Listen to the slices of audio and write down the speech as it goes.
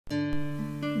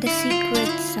The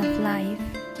Secrets of Life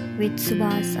with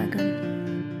Suvas Agam.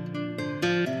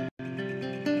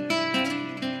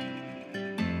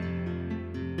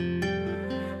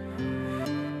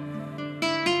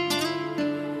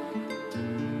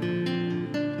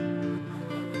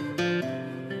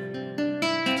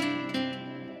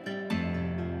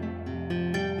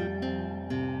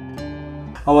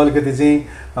 अब अलिकति चाहिँ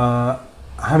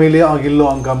हामीले अघिल्लो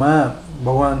अङ्कमा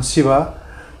भगवान शिव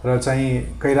र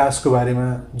चाहिँ कैलाशको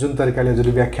बारेमा जुन तरिकाले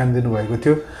हजुरले व्याख्यान दिनुभएको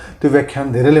थियो त्यो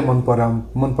व्याख्यान धेरैले मन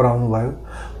पराउनु भयो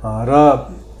र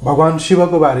भगवान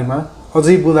शिवको बारेमा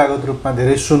अझै बुँदागत रूपमा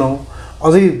धेरै सुनौँ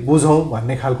अझै बुझौँ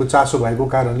भन्ने खालको चासो भएको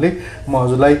कारणले म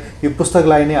हजुरलाई यो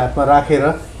पुस्तकलाई नै हातमा राखेर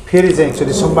फेरि चाहिँ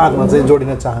एकचोटि संवादमा चाहिँ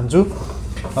जोडिन चाहन्छु।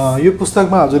 यो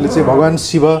पुस्तकमा हजुरले चाहिँ भगवान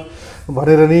शिव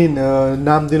भनेर नै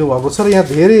नाम दिनुभएको छ र यहाँ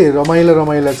धेरै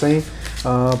रमाइला चाहिँ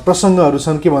प्रसङ्गहरू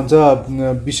छन्। के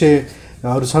भन्छ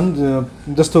विषयहरू छन्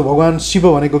जस्तो भगवान शिव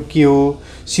भनेको के हो,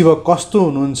 शिव कस्तो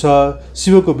हुनुहुन्छ,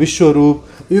 शिवको विश्वरूप,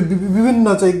 यो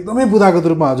विभिन्न चाहिँ एकदमै बुँदागत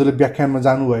रूपमा हजुरले व्याख्यानमा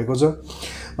जानुभएको छ।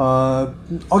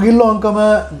 अघिल्लो अङ्कमा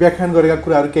व्याख्यान गरेका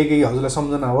कुराहरू केही हजुरलाई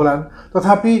सम्झना होलान्,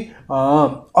 तथापि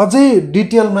अझै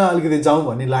डिटेलमा अलिकति जाउँ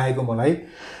भन्ने लागेको मलाई।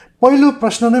 पहिलो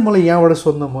प्रश्न नै मलाई यहाँबाट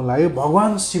सोध्न मन लाग्यो,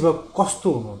 भगवान शिव कस्तो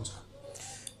हुनुहुन्छ?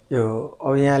 यो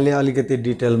अब यहाँले अलिकति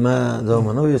डिटेलमा जाउँ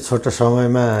भनौँ, यो छोटो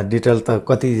समयमा डिटेल त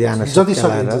कति जान जति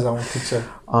सकिन्छ जाउँ। ठिक छ,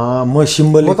 म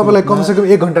सिम्बोलिक, म तपाईँलाई कमसेकम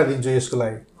 1 घन्टा दिन्छु यसको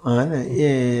लागि,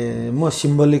 होइन? म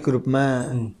सिम्बोलिक रूपमा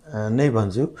नै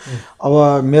भन्छु।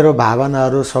 अब मेरो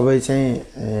भावनाहरू सबै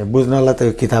चाहिँ बुझ्नलाई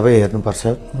त यो किताबै हेर्नुपर्छ,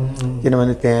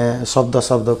 किनभने त्यहाँ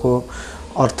शब्दको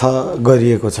अर्थ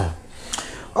गरिएको छ।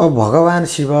 अब भगवान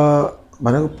शिव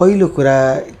भनेको पहिलो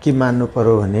कुरा के मान्नु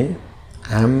पर्यो भने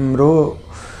हाम्रो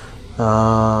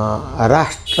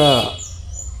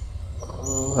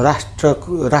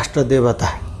राष्ट्र देवता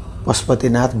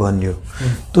पशुपतिनाथ भनियो,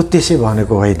 त्यो त्यसै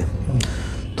भनेको होइन।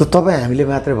 त्यो तपाईँ हामीले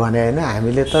मात्रै भने होइन,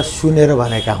 हामीले त सुनेर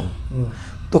भनेका हौँ।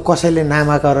 त्यो कसैले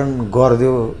नामाकरण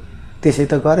गरिदियो त्यसै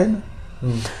त गरेन।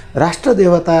 राष्ट्र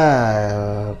देवता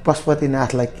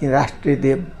पशुपतिनाथलाई किन राष्ट्रिय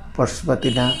देव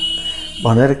पशुपतिनाथ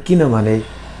भनेर किन भने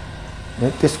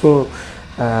त्यसको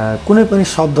कुनै पनि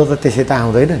शब्द त त्यसै त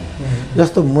आउँदैन नि।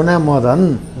 जस्तो मुना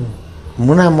मदन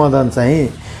चाहिँ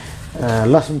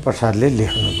लक्ष्मी प्रसादले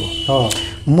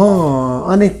लेख्नुभयो। म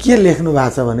अनि के लेख्नु भएको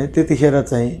छ भने त्यतिखेर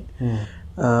चाहिँ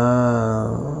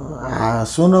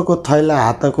सुनको थैला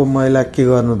हातको मैला के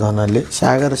गर्नु धनले,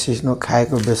 सागर सिस्नो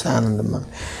खाएको बेस आनन्दमा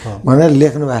भनेर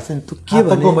लेख्नु भएको छ नि। त्यो के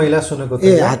भने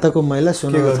हातको मैला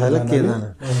सुनको थैला के धन,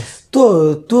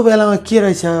 त्यो बेलामा के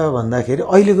रहेछ भन्दाखेरि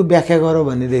अहिलेको व्याख्या गरौँ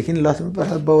भनेदेखि लक्ष्मी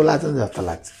प्रसाद बहुलाचन जस्तो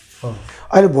लाग्छ।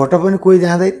 अहिले भोटो पनि कोही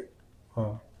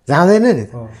जाँदैन नि।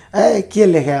 के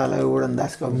लेख्या होला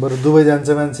उडनदासको, बरु दुबई जान्छ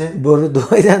मान्छे, बरु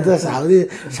दुबई जान्छ,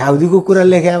 साउदीको कुरा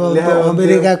लेख्या अब,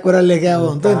 अमेरिकाको कुरा लेख्या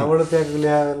अब हुन्छ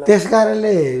नि। त्यस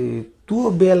कारणले त्यो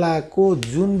बेलाको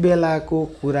जुन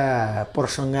बेलाको कुरा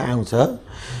प्रसङ्ग आउँछ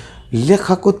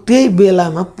लेखकको त्यही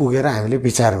बेलामा पुगेर हामीले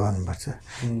विचार गर्नुपर्छ।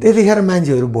 त्यतिखेर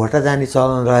मान्छेहरू भोट जाने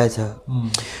चलन रहेछ।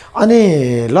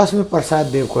 अनि लक्ष्मी प्रसाद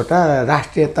देवकोटा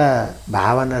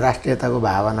राष्ट्रियताको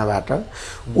भावनाबाट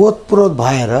ओतप्रोत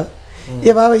भएर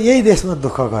ए बाबा यही देशमा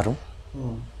दुःख गरौँ,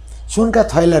 सुनका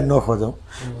थैला नखोजौँ,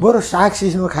 बरु साग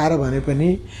सिस्नो खाएर भने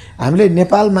पनि हामीले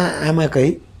नेपालमा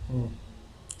आमाकै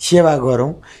सेवा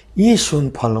गरौँ, यी सुन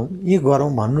फलौँ, यी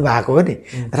गरौँ भन्नुभएको हो नि।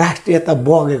 राष्ट्रियता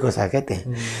बगेको छ क्या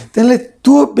त्यहाँ। त्यसले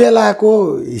त्यो बेलाको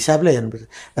हिसाबले हेर्नुपर्छ।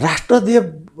 राष्ट्रदेव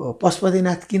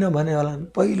पशुपतिनाथ किन भने होला,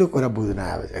 पहिलो कुरा बुझ्न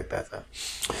आवश्यकता छ।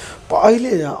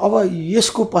 अहिले अब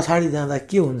यसको पछाडि जाँदा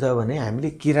के हुन्छ भने हामीले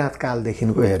किराँत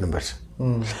कालदेखिको हेर्नुपर्छ।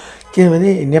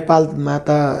 किनभने नेपालमा त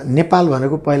नेपाल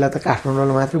भनेको पहिला त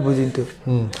काठमाडौँलाई मात्रै बुझिन्थ्यो।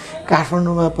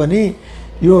 काठमाडौँमा पनि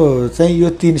यो चाहिँ यो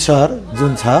 3 सहर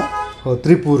जुन छ,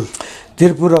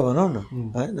 त्रिपुरा भनौँ न,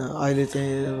 होइन? अहिले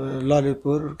चाहिँ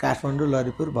ललितपुर, काठमाडौँ,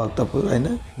 ललितपुर, भक्तपुर, होइन?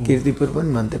 कीर्तिपुर पनि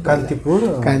भन्थे, कान्तिपुर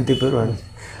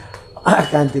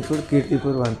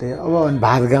कीर्तिपुर भन्थे, अब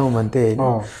भातगाउँ भन्थे, होइन?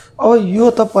 अब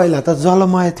यो त पहिला त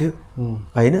जलमय थियो,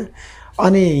 होइन?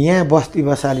 अनि यहाँ बस्ती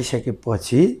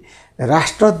बसालिसकेपछि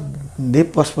राष्ट्रदेव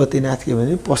पशुपतिनाथ के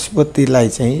भने पशुपतिलाई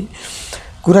चाहिँ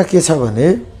कुरा के छ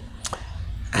भने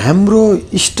हाम्रो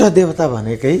इष्ट देवता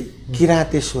भनेकै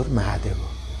किराँतेश्वर महादेव हो।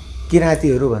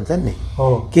 किराँतीहरू भन्छन् नि,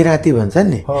 किराँती भन्छन्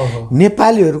नि।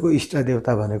 नेपालीहरूको इष्ट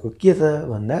देवता भनेको के त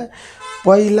भन्दा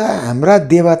पहिला हाम्रा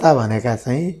देवता भनेका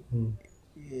चाहिँ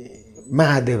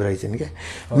महादेव रहेछन् क्या।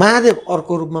 महादेव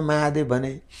अर्को रूपमा महादेव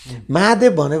भने,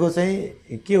 महादेव भनेको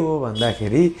चाहिँ के हो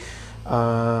भन्दाखेरि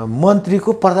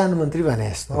मन्त्रीको प्रधानमन्त्री भने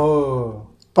जस्तो,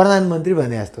 प्रधानमन्त्री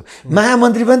भने जस्तो।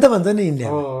 महामन्त्री पनि त भन्छ नि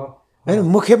इन्डियामा, होइन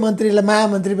मुख्यमन्त्रीलाई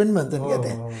महामन्त्री पनि भन्छन् क्या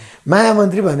त्यहाँ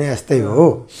महामन्त्री भने जस्तै हो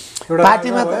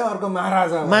पार्टीमा त अर्को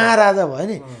महाराजा महाराजा भयो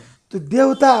नि त्यो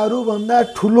देवताहरूभन्दा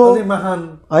ठुलो महान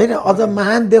होइन अझ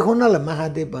महान देखाउनलाई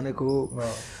महादेव भनेको हो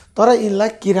तर यिनलाई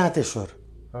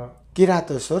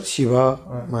किरातेश्वर शिव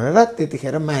भनेर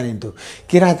त्यतिखेर मानिन्थ्यो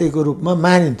किराँतीको रूपमा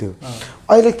मानिन्थ्यो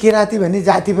अहिले किराँती भन्ने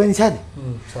जाति पनि छ नि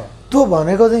त्यो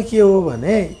भनेको चाहिँ के हो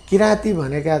भने किराँती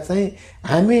भनेका चाहिँ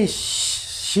हामी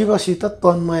शिवसित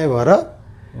तन्मय भएर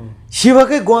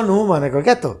शिवकै गण हौँ भनेको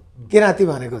क्या त किराँती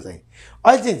भनेको चाहिँ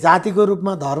अहिले चाहिँ जातिको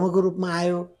रूपमा धर्मको रूपमा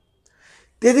आयो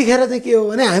त्यतिखेर चाहिँ के हो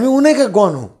भने हामी उनैकै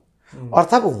गण हौँ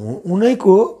अर्थात्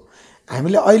उनैको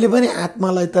हामीले अहिले पनि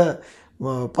आत्मालाई त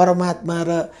परमात्मा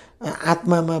र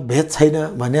आत्मामा भेद छैन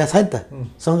भनेको छ नि त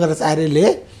शङ्कराचार्यले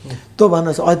त्यो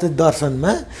भन्नुहोस् अद्वैत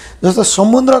दर्शनमा जस्तो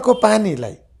समुद्रको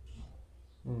पानीलाई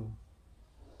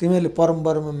तिमीले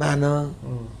परम्परामा मान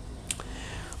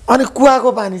अनि कुवाको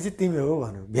पानी चाहिँ तिमी हो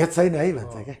भनौँ भेद छैन है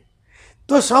भन्छ क्या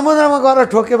त्यो समुद्रमा गएर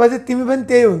ठोकेपछि तिमी पनि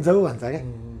त्यही हुन्छौ भन्छ क्या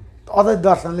अद्वैत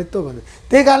दर्शनले त्यो भन्छ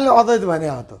त्यही कारणले अद्वैत भने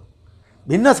हो त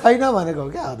भिन्न छैन भनेको हो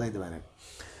क्या अद्वैत भनेको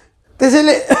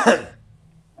त्यसैले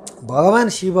भगवान्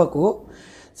शिवको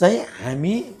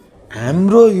चाहिँ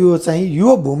हाम्रो यो चाहिँ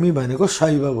यो भूमि भनेको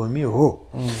शैव भूमि हो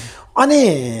अनि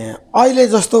अहिले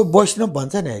जस्तो वैष्णव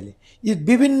भन्छ नि अहिले यी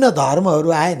विभिन्न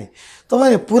धर्महरू आए नि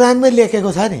तपाईँले पुराणमै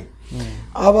लेखेको छ नि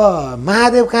अब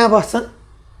महादेव कहाँ बस्छन्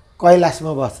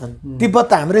कैलाशमा बस्छन् तिब्बत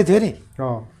त हाम्रै थियो नि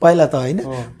पहिला त होइन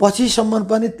पछिसम्म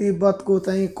पनि तिब्बतको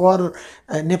चाहिँ कर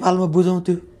नेपालमा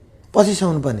बुझाउँथ्यो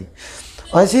पछिसम्म पनि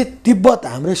भनेपछि तिब्बत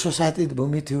हाम्रै सोसाइटी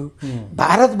भूमि थियो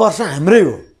भारतवर्ष हाम्रै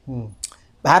हो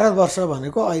भारतवर्ष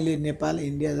भनेको अहिले नेपाल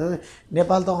इन्डिया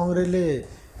नेपाल त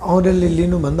अङ्ग्रेजले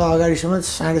लिनुभन्दा अगाडिसम्म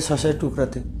 650 टुक्रा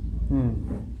थियो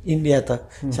इन्डिया त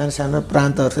सानो सानो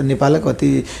प्रान्तहरू नेपालले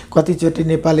कतिचोटि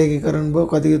नेपाल एकीकरण भयो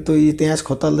कति त्यो इतिहास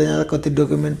खोतल्दै जाँदा कति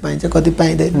डकुमेन्ट पाइन्छ कति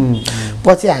पाइँदैन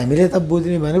पछि हामीले त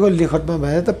बुझ्ने भनेको लेखतमा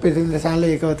भएर त पृथ्वीले सानले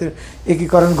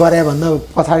एकीकरण गरे भन्दा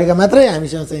पछाडिका मात्रै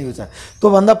हामीसँग चाहिँ हुन्छ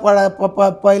त्योभन्दा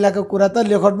पहिलाको कुरा त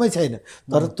लेखतमै छैन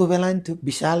तर त्यो बेला नि थियो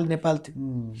विशाल नेपाल थियो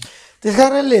त्यस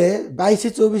कारणले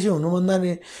 2224 हुनुभन्दा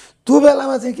नि त्यो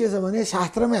बेलामा चाहिँ के छ भने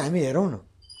शास्त्रमा हामी हेरौँ न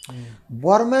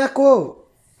बर्माको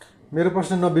मेरो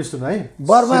प्रश्न नबिर्सनु है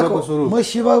बर्माको म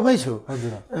शिवमै छु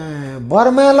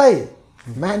बर्मालाई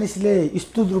मानिसले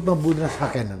स्तुत रूपमा बुझ्न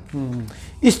सकेनन्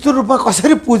स्तुत रूपमा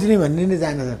कसरी पुज्ने भन्ने नै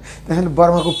जानेछन् त्यसैले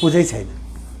बर्माको पूजै छैन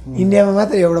इन्डियामा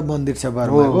मात्र एउटा मन्दिर छ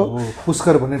बर्माको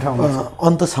पुष्कर भन्ने ठाउँ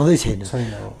अन्त छँदै छैन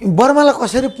बर्मालाई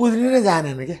कसरी पुज्ने नै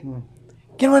जानेन क्या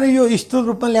किनभने यो स्तुत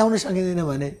रूपमा ल्याउन सकिँदैन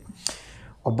भने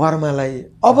बर्मालाई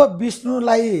अब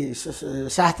विष्णुलाई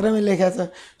शास्त्रमा लेखेको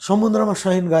छ समुद्रमा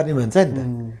शयन गर्ने भन्छ नि त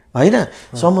होइन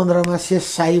समुद्रमा शेष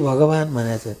साई भगवान्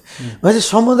भनेको छ भनेपछि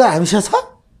समुद्र हामीसँग छ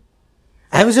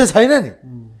हामीसँग छैन नि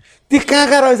ती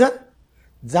कहाँ रहेछन्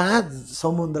जहाँ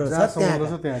समुद्र छ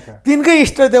त्यहाँ तिनकै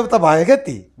इष्ट देवता भयो क्या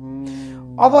ती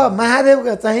अब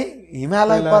महादेवका चाहिँ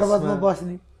हिमालय पर्वतमा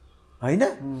बस्ने होइन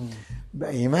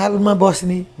हिमालमा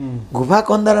बस्ने गुफा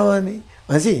कन्दरमा बस्ने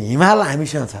भनेपछि हिमाल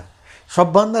हामीसँग छ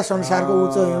सबभन्दा संसारको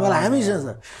उच्च हिमाल हामीसँग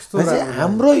छ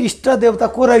हाम्रो इष्ट देवता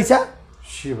को रहेछ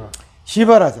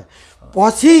शिव रहेछ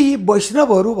पछि यी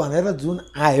वैष्णवहरू भनेर जुन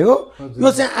आयो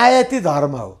यो चाहिँ आयाती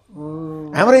धर्म हो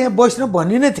हाम्रो यहाँ वैष्णव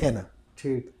भन्ने नै थिएन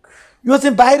यो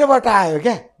चाहिँ बाहिरबाट आयो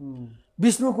क्या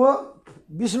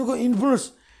विष्णुको इन्फ्लुएन्स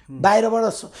बाहिरबाट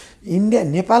इन्डिया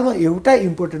नेपालमा एउटा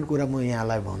इम्पोर्टेन्ट कुरा म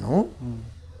यहाँलाई भनौँ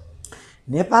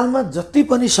नेपालमा जति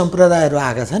पनि सम्प्रदायहरू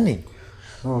आएका छन् नि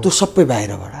त्यो सबै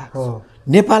बाहिरबाट आएको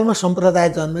नेपालमा सम्प्रदाय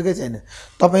जन्मेकै छैन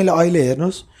तपाईँले अहिले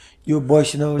हेर्नुहोस् यो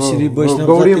वैष्णव श्री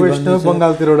वैष्णव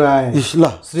बङ्गालतिरबाट आए ल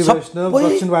श्री वैष्णव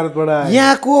दक्षिण भारतबाट आए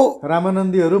यहाँको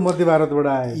रामानन्दीहरू मध्य भारतबाट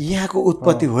आए यहाँको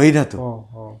उत्पत्ति होइन त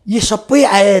यो सबै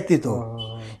आयातित हो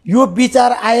यो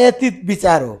विचार आयातित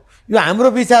विचार हो यो हाम्रो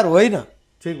विचार होइन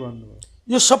ठिक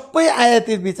भन्नुभयो यो सबै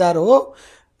आयातित विचार हो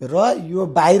र यो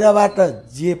बाहिरबाट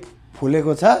जे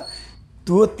फुलेको छ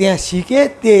त्यो त्यहाँ सिके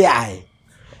त्यही आए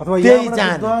अथवा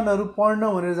विद्वानहरू पढ्न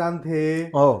भनेर जान्थे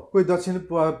कोही दक्षिण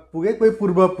पुगे कोही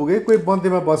पूर्व पुगे कोही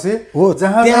मध्यमा बसे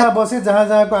जहाँ बसे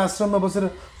जहाँको आश्रममा बसेर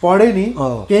पढे नि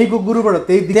त्यहीको गुरुबाट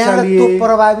त्यही दीक्षा लिए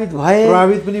प्रभावित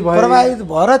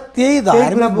भएर त्यही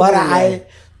धार्मिक भएर आए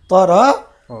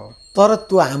तर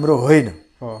त्यो हाम्रो होइन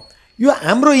यो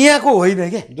हाम्रो यहाँको होइन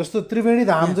क्या जस्तो त्रिवेणी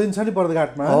धाम जुन छ नि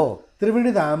बर्दघाटमा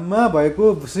त्रिवेणी धाममा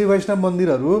भएको श्री वैष्णव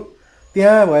मन्दिरहरू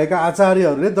त्यहाँ भएका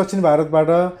आचार्यहरूले दक्षिण भारतबाट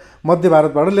मध्य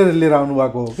भारतबाट लिएर आउनु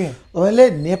भएको हो कि तपाईँले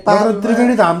नेपाल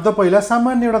त्रिवेणी धाम त पहिला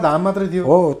सामान्य एउटा धाम मात्रै थियो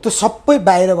हो त्यो सबै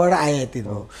बाहिरबाट आयातित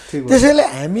हो त्यसैले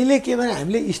हामीले के भने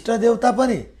हामीले इष्ट देवता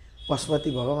पनि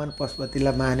पशुपति भगवान्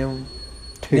पशुपतिलाई मान्यौँ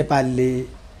नेपालले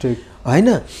होइन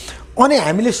अनि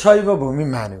हामीले शैव भूमि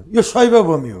मान्यौँ, यो शैव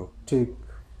भूमि हो। ठिक।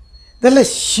 त्यसले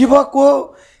शिवको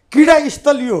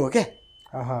क्रीडास्थल यो हो क्या।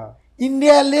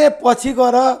 इन्डियाले पछि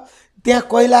गएर त्यहाँ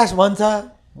कैलाश भन्छ,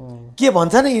 के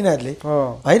भन्छ नि यिनीहरूले,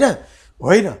 होइन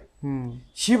होइन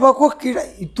शिवको क्रीडा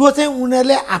त्यो चाहिँ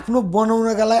उनीहरूले आफ्नो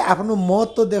बनाउनका लागि, आफ्नो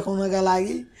महत्त्व देखाउनका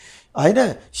लागि, होइन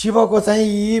शिवको चाहिँ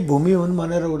यी भूमि हुन्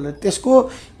भनेर उसले त्यसको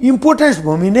इम्पोर्टेन्स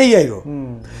भूमि नै यही हो।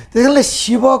 त्यस कारणले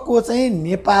शिवको चाहिँ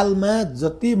नेपालमा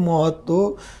जति महत्त्व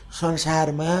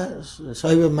संसारमा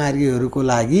शैव मार्गीहरूको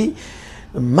लागि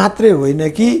मात्रै होइन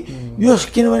कि यो,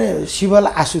 किनभने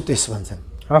शिवलाई आशुतोष भन्छन्।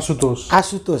 आशुतोष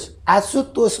आशुतोष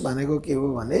आशुतोष भनेको के हो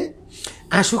भने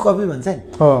आँसु कवि भन्छ नि।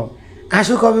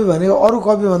 आँसु कवि भनेको अरू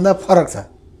कविभन्दा फरक छ।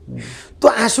 त्यो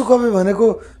आँसु कवि भनेको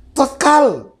तत्काल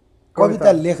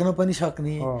कविता लेख्न पनि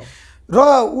सक्ने र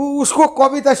उसको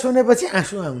कविता सुनेपछि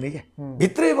आँसु आउने क्या,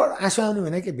 भित्रैबाट आँसु आउने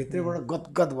भने के भित्रैबाट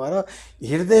गदगद भएर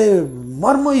हृदय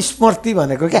मर्म स्मृति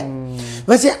भनेको क्या।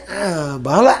 भनेपछि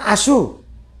भला आँसु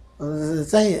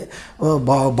चाहिँ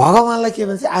भगवान्लाई के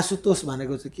भन्छ आशुतोष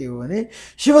भनेको चाहिँ के हो भने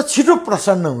शिव छिटो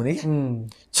प्रसन्न हुने क्या,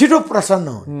 छिटो प्रसन्न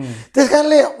हुने। त्यस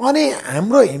कारणले अनि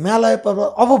हाम्रो हिमालय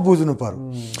पर्वत अब बुझ्नु पर्यो।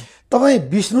 तपाईँ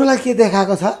विष्णुलाई के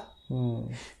देखाएको छ?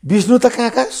 विष्णु त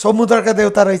कहाँ समुद्रका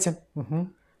देवता रहेछन्,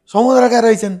 समुद्रका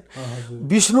रहेछन्।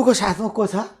 विष्णुको साथमा को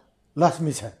छ?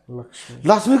 लक्ष्मी छ।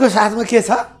 लक्ष्मीको साथमा के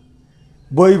छ?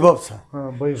 वैभव छ,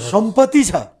 सम्पत्ति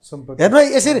छ। हेर्नु है,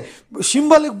 यसरी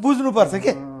सिम्बलिक बुझ्नुपर्छ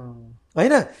के,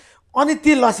 होइन? अनि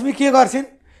ती लक्ष्मी के गर्छिन्?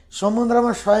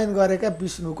 समुद्रमा शयन गरेका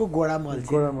विष्णुको गोडा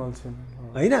मल्छिन्,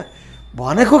 होइन?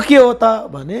 भनेको के हो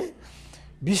त भने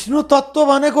विष्णु तत्त्व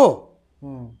भनेको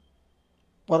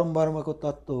परमब्रह्मको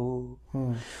तत्त्व हो।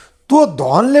 त्यो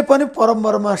धनले पनि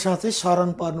परमब्रह्मसँग चाहिँ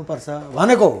शरण पर्नुपर्छ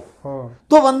भनेको हो।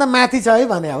 त्योभन्दा माथि छ है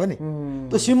भने हो नि,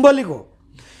 त्यो सिम्बलिक हो।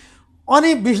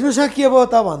 अनि विष्णुसँग के भयो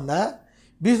त भन्दा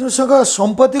विष्णुसँग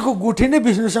सम्पत्तिको गुठी नै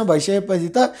विष्णुसँग भइसकेपछि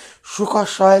त सुख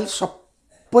सयल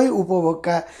सबै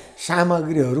उपभोगका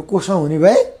सामग्रीहरू कोसँग हुने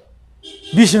भए?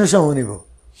 विष्णुसँग हुने भयो।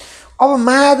 अब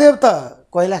महादेव त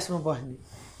कैलाशमा बस्ने,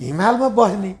 हिमालमा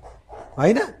बस्ने,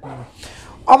 होइन?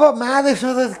 अब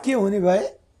महादेवसँग त के हुने भए?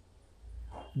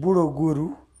 बुढो गुरु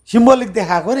सिम्बलिक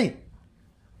देखाएको नि,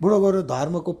 बुढो गुरु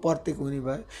धर्मको प्रतीक हुने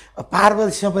भयो।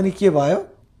 पार्वतीसँग पनि के भयो?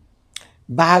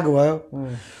 बाघ भयो।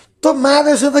 त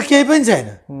महादेवसँग त केही पनि छैन,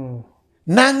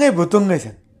 नाङ्गै भुतुङ्गै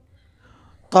छन्।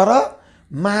 तर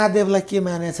महादेवलाई के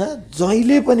मानेछ?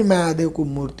 जहिले पनि महादेवको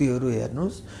मूर्तिहरू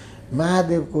हेर्नुहोस्,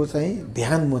 महादेवको चाहिँ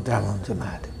ध्यान मुद्रामा हुन्छ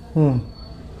महादेव।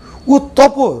 ऊ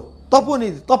तपो नि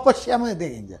तपस्यामा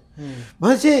देखिन्छ।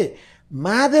 भनेपछि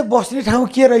महादेव बस्ने ठाउँ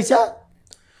के रहेछ?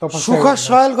 सुख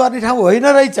सयल गर्ने ठाउँ होइन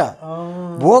रहेछ,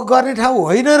 भोग गर्ने ठाउँ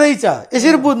होइन रहेछ।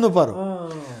 यसरी बुझ्नु पर्यो।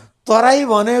 तराई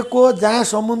भनेको जहाँ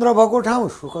समुद्र भएको ठाउँ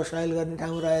सुख सयल गर्ने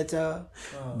ठाउँ रहेछ,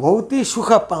 भौतिक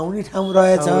सुख पाउने ठाउँ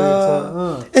रहेछ।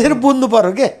 यसरी बुझ्नु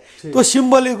पर्यो के, त्यो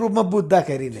सिम्बलिक रूपमा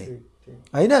बुझ्दाखेरि नै,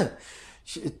 होइन?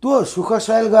 त्यो सुख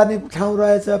सयल गर्ने ठाउँ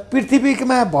रहेछ,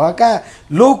 पृथ्वीमा भएका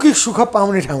लौकिक सुख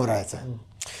पाउने ठाउँ रहेछ।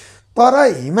 तर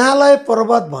हिमालय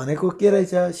पर्वत भनेको के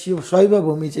रहेछ? शैव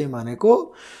भूमि चाहिँ भनेको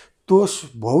त्यो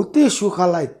भौतिक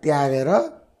सुखलाई त्यागेर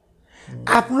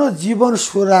आफ्नो जीवन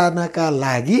सुधार्नका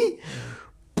लागि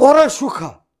परम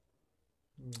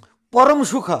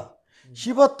सुख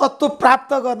शिव तत्त्व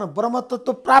प्राप्त गर्न, ब्रह्म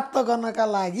तत्त्व प्राप्त गर्नका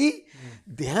लागि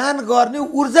ध्यान गर्ने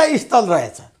ऊर्जा स्थल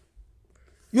रहेछ।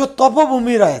 यो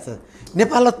तपभूमि रहेछ।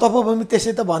 नेपाललाई तपभूमि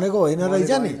त्यसै त भनेको होइन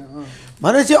रहेछ नि।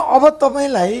 भनेपछि अब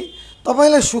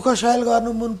तपाईँलाई सुख सयल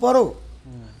गर्नु मन पर्यो,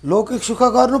 लौकिक सुख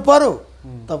गर्नु पर्यो,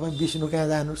 तपाईँ विष्णु कहाँ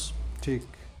जानुहोस्। ठिक।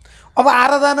 अब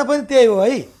आराधना पनि त्यही हो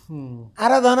है,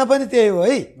 आराधना पनि त्यही हो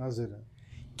है। हजुर।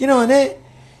 किनभने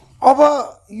अब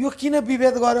यो किन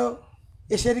विभेद गर्यो,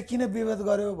 यसरी किन विभेद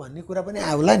गर्यो भन्ने कुरा पनि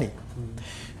आउला नि।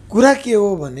 कुरा के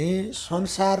हो भने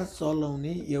संसार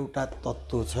चलाउने एउटा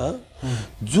तत्त्व छ,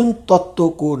 जुन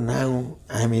तत्त्वको नाउँ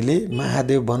हामीले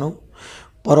महादेव भनौँ,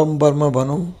 परमब्रह्म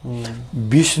भनौँ,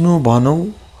 विष्णु भनौँ,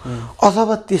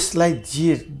 अथवा त्यसलाई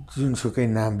जे जुनसुकै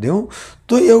नाम देऊ,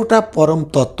 त्यो एउटा परम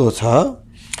तत्त्व छ।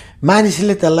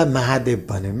 मानिसले त्यसलाई महादेव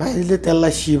भने, मानिसले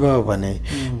त्यसलाई शिव भने,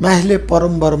 मानिसले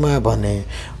परमब्रह्म भने,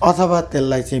 अथवा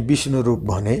त्यसलाई चाहिँ विष्णु रूप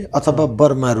भने, अथवा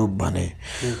ब्रह्मा रूप भने,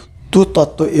 त्यो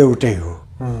तत्त्व एउटै हो।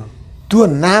 त्यो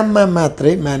नाममा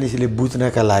मात्रै मानिसले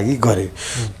बुझ्नका लागि गरे।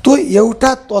 त्यो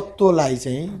एउटा तत्त्वलाई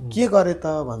चाहिँ के गरे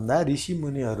त भन्दा ऋषि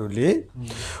मुनिहरूले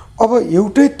अब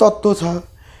एउटै तत्त्व छ।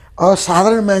 अब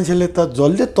साधारण मान्छेले त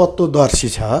जसले तत्त्वदर्शी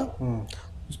छ,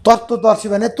 तत्त्वदर्शी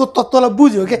भने त्यो तत्त्वलाई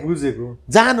बुझ्यो के, बुझेको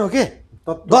जान्यो के,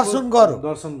 दर्शन गर्यो,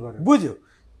 बुझ्यो।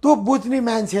 त्यो बुझ्ने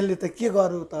मान्छेले त के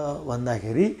गर्यो त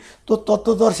भन्दाखेरि त्यो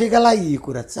तत्त्वदर्शीका लागि यी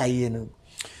कुरा चाहिएन।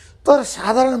 तर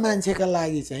साधारण मान्छेका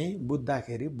लागि चाहिँ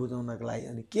बुझ्दाखेरि बुझाउनको लागि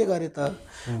अनि के गरे त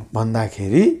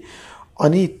भन्दाखेरि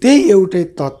अनि त्यही एउटै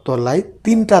तत्त्वलाई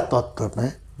तीनटा तत्त्वमा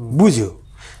बुझ्यो।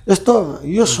 जस्तो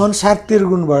यो संसार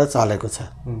त्रिगुणबाट चलेको छ,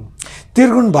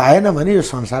 त्रिगुण भएन भने यो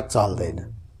संसार चल्दैन।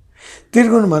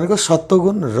 त्रिगुण भनेको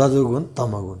सत्वगुण, रजोगुण,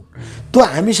 तमोगुण। त्यो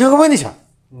हामीसँग पनि छ,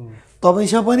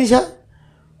 तपाईँसँग पनि छ,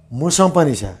 मसँग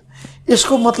पनि छ।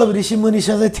 यसको मतलब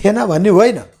ऋषिमुनिसँग चाहिँ थिएन भन्ने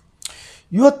होइन।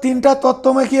 यो तीनटा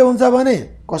तत्त्वमा के हुन्छ भने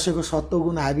कसैको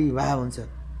सत्वगुण हाबी भए हुन्छ,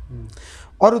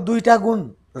 अरू दुईटा गुण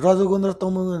रजोगुण र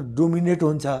तमोगुण डोमिनेट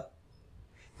हुन्छ,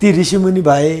 ती ऋषिमुनि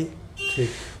भए।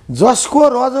 जसको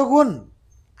रजोगुण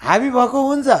हाबी भएको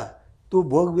हुन्छ त्यो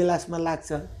भोगविलासमा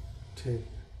लाग्छ,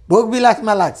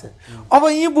 भोगविलासमा लाग्छ। अब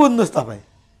यहीँ बुझ्नुहोस् तपाईँ,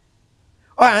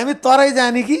 अब हामी तराई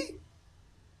जाने कि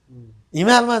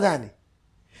हिमालमा जाने,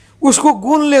 उसको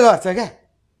गुणले गर्छ क्या,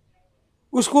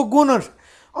 उसको गुण।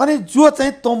 अनि जो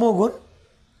चाहिँ तमोगुण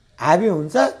हाबी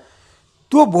हुन्छ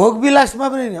त्यो भोगविलासमा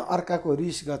पनि अर्काको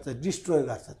रिस गर्छ, डिस्ट्रोय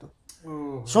गर्छ, त्यो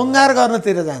शृङ्गार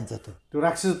गर्नतिर जान्छ, त्यो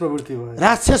राक्षस प्रवृत्ति भयो,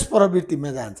 राक्षस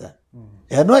प्रवृत्तिमा जान्छ।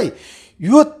 हेर्नु है,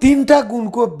 यो तीनटा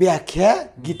गुणको व्याख्या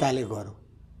गीताले गर्यो।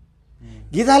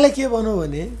 गीताले के भन्यो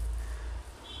भने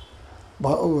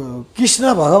कृष्ण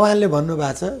भगवानले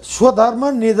भन्नुभएको छ स्वधर्म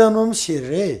निधनम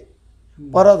शिरे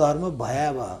परधर्म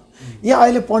भयावह। यहाँ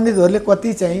अहिले पण्डितहरूले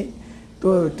कति चाहिँ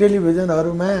त्यो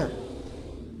टेलिभिजनहरूमा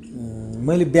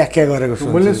मैले व्याख्या गरेको छु,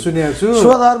 मैले सुनेको छु।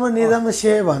 स्वधर्म निधन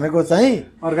से भनेको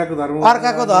चाहिँ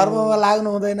अर्काको धर्ममा लाग्नु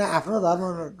हुँदैन, आफ्नो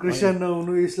धर्म क्रिस्चियन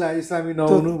नहुनु, इस्लामी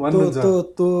नहुनु भन्नुहुन्छ।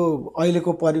 त्यो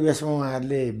अहिलेको परिवेशमा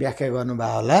उहाँहरूले व्याख्या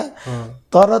गर्नुभयो होला,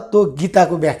 तर त्यो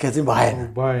गीताको व्याख्या चाहिँ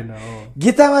भएन।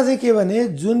 गीतामा चाहिँ के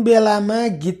भने जुन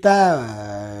बेलामा गीता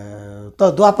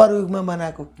त द्वापर युगमा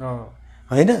बनाएको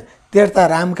होइन, त्रेता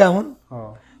रामका हुन्,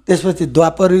 त्यसपछि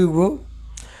द्वापर युग हो।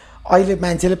 अहिले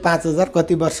मान्छेले 5000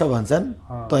 कति वर्ष भन्छन्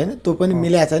त होइन, त्यो पनि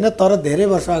मिलेको छैन, तर धेरै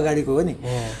वर्ष अगाडिको हो नि।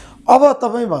 अब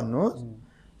तपाईँ भन्नुहोस्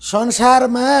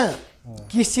संसारमा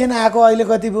क्रिस्चियन आएको अहिले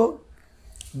कति भयो?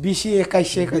 BC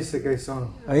 2100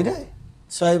 होइन,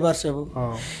 100 वर्ष भयो।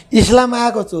 इस्लाम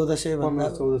आएको 1400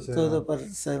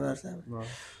 वर्ष।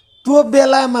 त्यो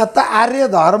बेलामा त आर्य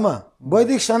धर्म,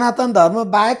 वैदिक सनातन धर्म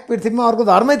बाहेक पृथ्वीमा अर्को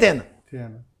धर्मै थिएन।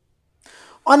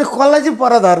 अनि कसलाई चाहिँ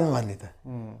परधर्म भन्ने त?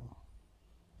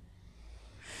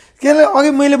 किनभने अघि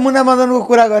मैले मुना मदनको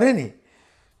कुरा गरेँ नि,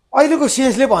 अहिलेको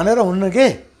सेन्सले भनेर हुन्न के,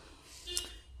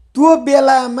 त्यो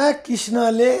बेलामा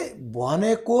कृष्णले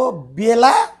भनेको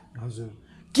बेला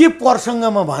के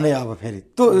प्रसङ्गमा भने। अब फेरि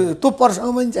त्यो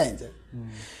प्रसङ्ग पनि चाहिन्छ।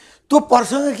 त्यो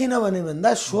प्रसङ्ग किन भन्दा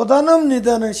शोधनम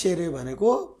निधन सेरे भनेको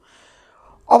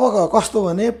अब कस्तो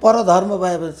भने परधर्म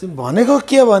भएपछि भनेको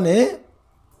के भने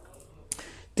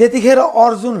त्यतिखेर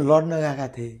अर्जुन लड्न गएका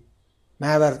थिए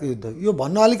महाभारतको युद्ध। यो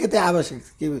भन्न अलिकति आवश्यक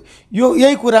छ, यो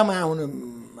यही कुरामा आउनु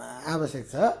आवश्यक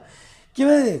छ।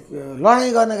 किनभने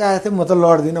लडाइँ गर्न गएको थिएँ, म त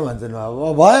लड्दिनँ भन्छन्।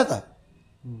 अब भयो त,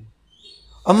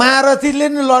 महारथीले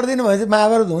नि लड्दिनँ भनेपछि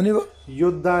महाभारत हुने भयो।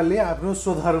 योद्धाले आफ्नो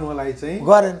स्वधर्मलाई चाहिँ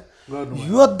गरेन।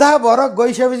 योद्धा भएर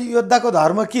गइसकेपछि योद्धाको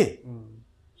धर्म के?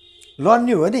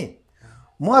 लड्ने हो नि।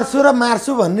 मर्छु र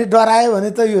मार्छु भन्ने डरायो भने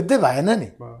त युद्धै भएन नि,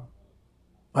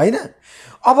 होइन?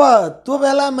 अब त्यो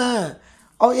बेलामा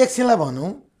अब एकछिनलाई भनौँ,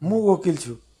 म वकिल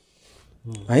छु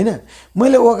होइन,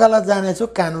 मैले वकालत जानेको छु,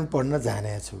 कानुन पढ्न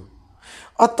जानेको छु।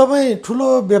 अब तपाईँ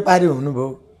ठुलो व्यापारी हुनुभयो,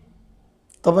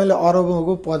 तपाईँले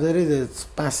अरबौँको पदेरै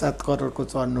 5-7 करोडको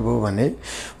चढ्नुभयो भने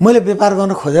मैले व्यापार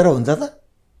गर्न खोजेर हुन्छ त?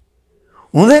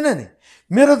 हुँदैन नि।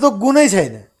 मेरो त गुणै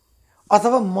छैन,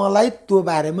 अथवा मलाई त्यो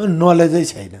बारेमा नलेजै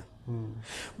छैन।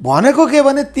 भनेको के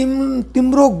भने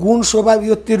तिम्रो गुण स्वभाव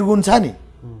यो त्रिगुण छ नि,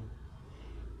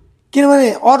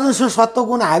 किनभने अर्जुनसँग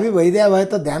सत्वगुण हाबी भइदिया भए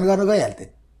त ध्यान गर्न गइहाल्थे।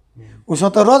 उसमा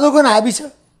त रजोगुण हाबी छ।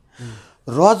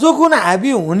 रजोगुण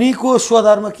हाबी हुनेको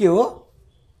स्वधर्म के हो?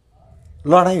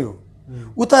 लडाइँ हो।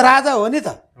 ऊ त राजा हो नि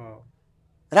त,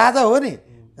 राजा हो नि,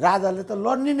 राजाले त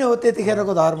लड्ने नै हो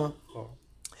त्यतिखेरको धर्म।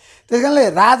 त्यस कारणले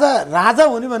राजा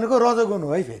हुने भनेको रजोगुण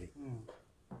हो है। फेरि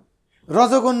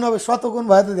रजोगुण नभए सत्वगुण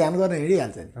भए त ध्यान गर्न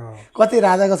हिँडिहाल्छ नि। कति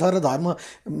राजाको छोरा धर्म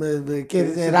के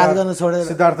अरे राज गर्न छोडेर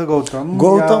सिद्धार्थ गौतम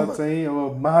चाहिँ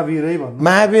अब महावीर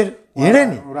हिँडे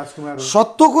नि।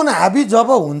 सत्वगुण हाबी जब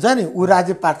हुन्छ नि ऊ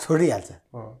राज्यपाठ छोडिहाल्छ,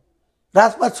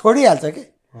 राजपाठ छोडिहाल्छ के।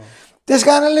 त्यस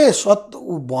कारणले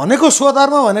भनेको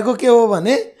स्वधर्म भनेको के हो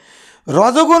भने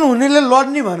रजोगुण हुनेले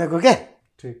लड्ने भनेको क्या।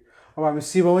 ठिक। अब हामी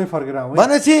शिवमै फर्केर आउँ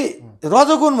भनेपछि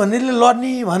रजोगुण भन्नेले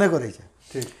लड्ने भनेको रहेछ।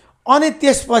 अनि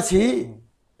त्यसपछि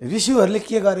ऋषिहरूले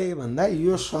के गरे भन्दा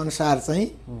यो संसार चाहिँ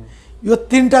यो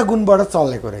 3टा गुणबाट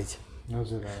चलेको रहेछ।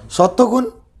 सत्वगुण,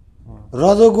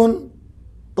 रजोगुण,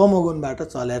 तमोगुणबाट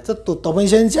चलेको छ। त्यो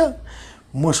तपाईँसँग छ,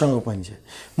 मसँग पनि छ।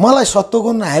 मलाई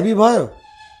सत्वगुण हाबी भयो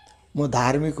म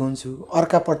धार्मिक हुन्छु,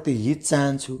 अर्काप्रति हित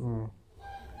चाहन्छु।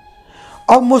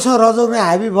 अब मसँग रजोगुण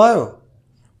हाबी भयो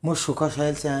म सुख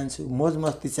सयल चाहन्छु, मोज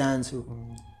मस्ती चाहन्छु।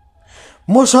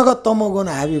 मसँग तमोगुण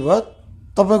हाबी भयो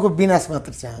तपाईँको विनाश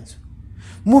मात्र चाहन्छु।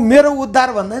 म मेरो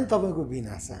उद्धार भन्दा नि तपाईँको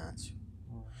विनाश चाहन्छु।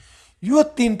 यो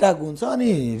तीनटा गुण छ।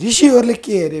 अनि ऋषिहरूले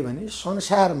के हेरे भने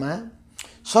संसारमा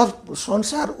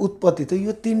संसार उत्पत्ति त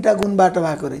यो तीनटा गुणबाट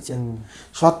भएको रहेछ।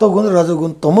 सत्वगुण,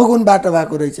 रजोगुण, तमोगुणबाट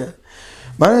भएको रहेछ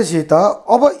भनेपछि त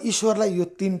अब ईश्वरलाई यो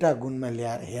तीनटा गुणमा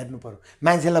ल्याएर हेर्नु पर्यो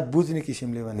मान्छेलाई बुझ्ने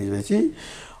किसिमले भनेपछि।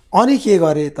 अनि के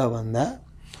गरे त भन्दा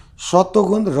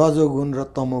सत्वगुण, रजोगुण र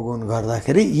तमोगुण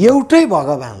गर्दाखेरि एउटै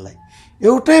भगवानलाई,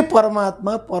 एउटै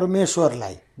परमात्मा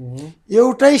परमेश्वरलाई,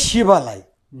 एउटै शिवलाई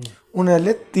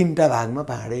उनीहरूले तीनटा भागमा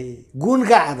बाँडे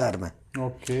गुणका आधारमा।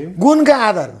 गुणका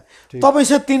आधारमा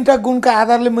तपाईँसँग तीनटा गुणका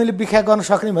आधारले मैले व्याख्या गर्न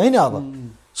सक्ने भएन। अब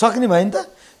सक्ने भयो नि त।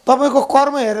 तपाईँको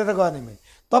कर्म हेरेर गर्ने भयो।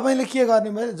 तपाईँले के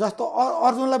गर्ने भयो जस्तो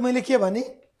अर्जुनलाई मैले के भने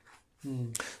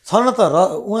छन त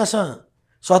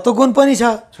उहाँसँग सत्वगुण पनि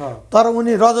छ तर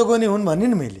उनी रजोगुणी हुन्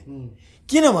भने नि मैले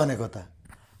किन भनेको त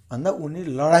भन्दा उनी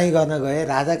लडाइँ गर्न गए,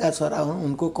 राजाका छोरा हुन्,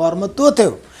 उनको कर्म त्यो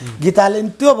थियो, गीताले नि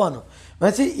त्यो भन्यो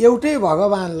भनेपछि एउटै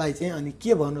भगवानलाई चाहिँ अनि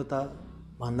के भन्नु त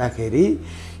भन्दाखेरि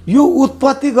यो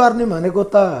उत्पत्ति गर्ने भनेको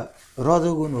त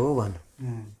रजोगुण हो भन्नु।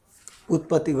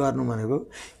 उत्पत्ति गर्नु भनेको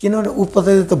किनभने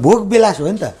उत्पत्ति त भोग विलास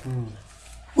हो नि त।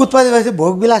 उत्पत्ति भएपछि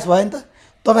भोग विलास भयो नि त।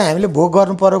 तपाईँ हामीले भोग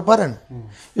गर्नु पर्यो परेन?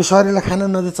 यो शरीरलाई खान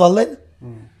नदिए चल्दैन,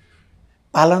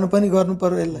 पालन पनि गर्नु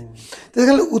पर्यो यसलाई। त्यस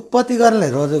कारणले उत्पत्ति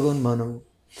गर्नेलाई रजोगुण भनौँ।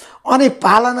 अनि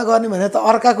पालना गर्ने भने त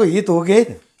अर्काको हित हो कि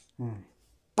होइन?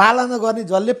 पालना गर्ने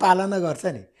जसले पालना गर्छ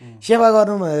नि, सेवा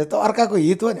गर्नु भने त अर्काको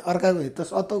हित हो नि, अर्काको हित त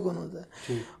सत्वगुण हुन्छ।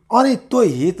 अनि त्यो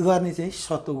हित गर्ने चाहिँ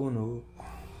सत्वगुण हो,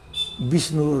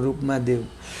 विष्णु रूपमा देव।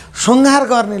 शृङ्गार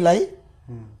गर्नेलाई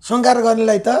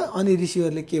त अनि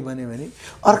ऋषिहरूले के भने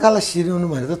अर्कालाई सिर्याउनु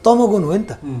भने त तमोगुण हो नि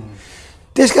त।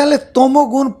 त्यस कारणले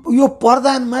तमोगुण यो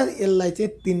प्रधानमा यसलाई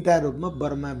चाहिँ तीनटा रूपमा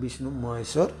ब्रह्मा, विष्णु,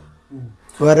 महेश्वर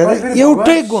गरेर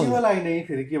एउटै गुण। शिवलाई नै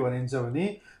फेरि के भनिन्छ भने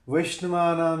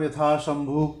वैष्णवानाम यथा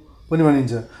शम्भु पनि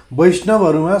भनिन्छ।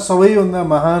 वैष्णवहरूमा सबैभन्दा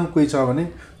महान कोही छ भने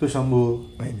त्यो शम्भु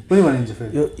पनि भनिन्छ।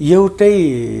 फेरि यो एउटै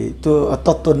त्यो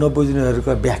तत्त्व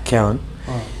नबुझ्नेहरूका व्याख्या हुन्।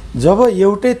 जब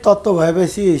एउटै तत्त्व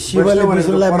भएपछि शिवले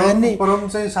विष्णुलाई मान्ने परम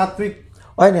चाहिँ सात्विक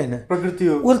होइन प्रकृति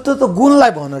हो। उल्टो त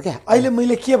गुणलाई भन्यो क्या। अहिले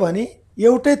मैले के भने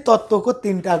एउटै तत्त्वको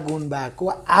तीनटा गुण भएको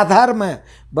आधारमा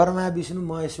ब्रह्मा, विष्णु,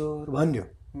 महेश्वर भन्यो।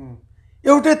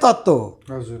 एउटै तत्त्व हो।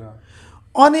 हजुर।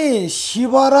 अनि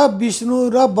शिव र विष्णु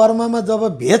र ब्रह्मामा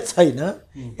जब भेद छैन,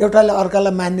 एउटाले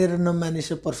अर्कालाई मान्ने र नमान्ने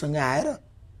प्रसङ्ग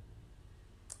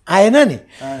आएन नि।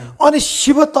 अनि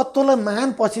शिव तत्त्वलाई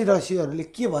मान पछि ऋषिहरूले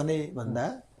के भने भन्दा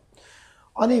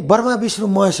अनि ब्रह्मा, विष्णु,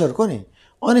 महेश्वरको नि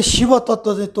अनि शिव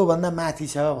तत्त्व चाहिँ त्योभन्दा माथि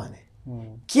छ भने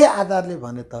के आधारले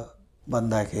भने त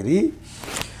भन्दाखेरि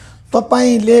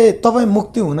तपाईँ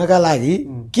मुक्ति हुनका लागि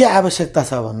के आवश्यकता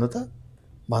छ भन्नु त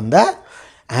भन्दा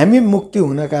हामी मुक्ति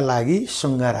हुनका लागि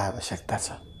शृङ्गार आवश्यकता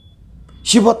छ,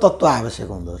 शिव तत्त्व आवश्यक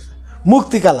हुँदो रहेछ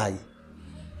मुक्तिका लागि।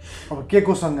 अब के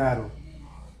को शृङ्गार हो?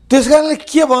 त्यस कारणले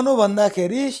के भन्नु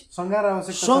भन्दाखेरि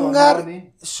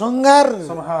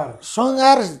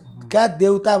शृङ्गारका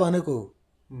देवता भनेको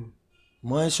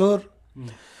महेश्वर।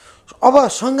 अब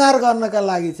शृङ्गार गर्नका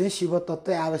लागि चाहिँ शिव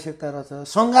तत्त्व आवश्यकता रहेछ।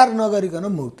 शृङ्गार नगरिकन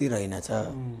मुक्ति रहेनछ।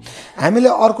 हामीले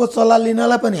अर्को चल्ला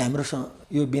लिनलाई पनि हाम्रो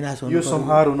यो विनाश हुनु पर्यो,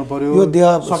 संहार हुनु पर्यो, यो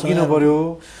देह सकिनु पर्यो।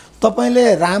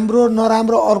 तपाईँले राम्रो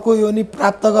नराम्रो अर्को योनि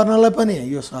प्राप्त गर्नलाई पनि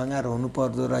यो शृङ्गार हुनु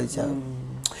पर्दो रहेछ।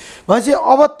 भनेपछि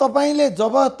अब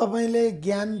जब तपाईँले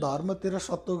ज्ञान धर्मतिर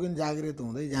सत्वगुण जागृत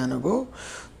हुँदै जानुभयो,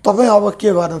 तपाईँ अब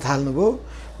के गर्न थाल्नुभयो?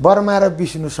 ब्रह्मा र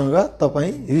विष्णुसँग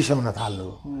तपाईँ रिसाउन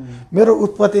थाल्नुभयो। मेरो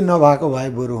उत्पत्ति नभएको भए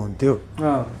बरु हुन्थ्यो,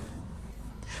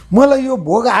 मलाई यो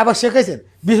भोग आवश्यकै छैन।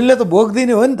 विष्णुले त भोग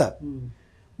दिने हो नि त।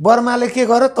 ब्रह्माले के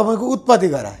गर्यो? तपाईँको उत्पत्ति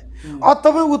गराए। अब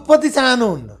तपाईँ उत्पत्ति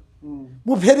चाहनुहुन्न, म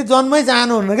फेरि जन्मै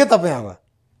चाहनुहुन्न क्या तपाईँ। अब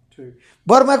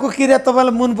ब्रह्माको क्रिया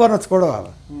तपाईँलाई मन पर्न छोडो अब।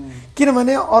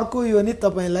 किनभने अर्को यो नि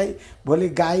तपाईँलाई भोलि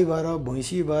गाई भएर,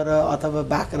 भैँसी भएर, अथवा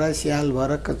बाख्रा, स्याल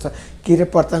भएर, किरे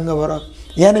पतङ्ग भएर,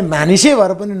 यानि मानिसै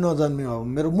भएर पनि नजन्मे हो,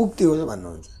 मेरो मुक्ति हो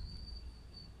भन्नुहुन्छ।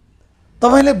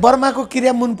 तपाईँले ब्रह्माको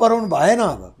क्रिया मन पराउनु भएन।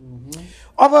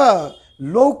 अब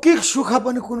लौकिक सुख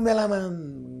पनि कुन बेलामा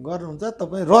गर्नुहुन्छ?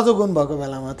 तपाईँ रजोगुण भएको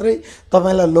बेला मात्रै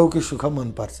तपाईँलाई लौकिक सुख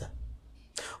मनपर्छ।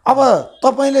 अब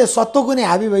तपाईँले सत्वगुणी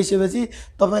हाबी भइसकेपछि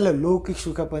तपाईँलाई लौकिक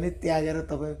सुख पनि त्यागेर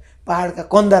तपाईँ पहाडका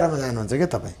कन्दारामा जानुहुन्छ क्या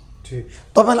तपाईँ।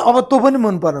 तपाईँलाई अब त्यो पनि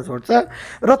मन पर्न छोड्छ।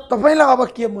 र तपाईँलाई अब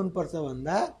के मनपर्छ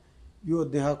भन्दा यो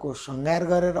देहको सङ्घार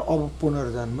गरेर अब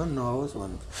पुनर्जन्म नहोस्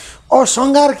भन्नु। अब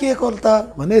सङ्घार के को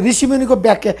त भने ऋषिमुनिको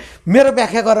व्याख्या, मेरो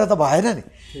व्याख्या गरेर त भएन नि।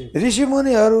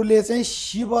 ऋषिमुनिहरूले चाहिँ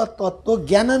शिव तत्त्व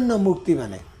ज्ञानन्न मुक्ति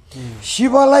भने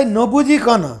शिवलाई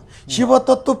नबुझिकन शिव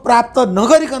तत्त्व प्राप्त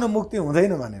नगरिकन मुक्ति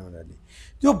हुँदैन भने उनीहरूले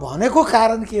त्यो भनेको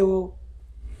कारण के हो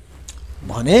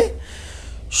भने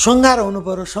सङ्घार हुनु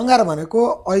पर्यो। सङ्घार भनेको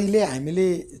अहिले हामीले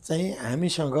चाहिँ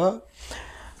हामीसँग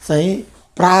चाहिँ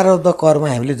प्रारब्ध कर्म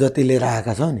हामीले जति लिएर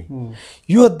आएका छौँ नि,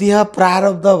 यो देह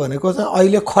प्रारब्ध भनेको चाहिँ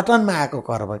अहिले खटनमा आएको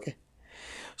कर्म के।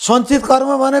 सञ्चित कर्म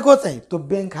भनेको चाहिँ त्यो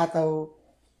ब्याङ्क खाता हो,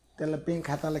 त्यसलाई ब्याङ्क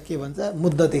खातालाई के भन्छ,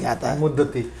 मुद्दती खाता।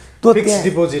 मुद्दती त्यो फिक्स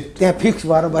डिपोजिट त्यहाँ फिक्स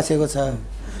भएर बसेको छ,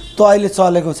 त्यो अहिले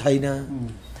चलेको छैन।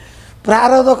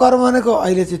 प्रारब्ध कर्म भनेको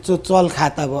अहिले चाहिँ चल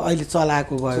खाता भयो, अहिले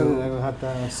चलाएको भयो।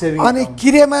 अनि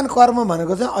क्रियामान कर्म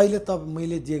भनेको चाहिँ अहिले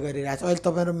मैले जे गरिरहेको छु, अहिले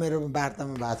तपाईँ र मेरो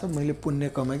वार्तामा भएको छ, मैले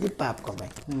पुण्य कमाएँ कि पाप कमाएँ,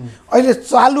 अहिले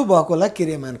चालु भएकोलाई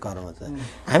क्रियामान कर्म छ।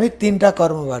 हामी तिनवटा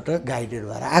कर्मबाट गाइडेड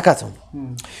भएर आएका छौँ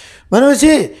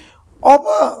भनेपछि अब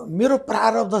मेरो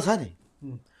प्रारब्ध छ नि,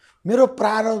 मेरो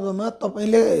प्रारब्धमा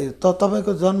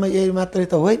तपाईँको जन्म यही मात्रै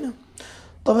त होइन,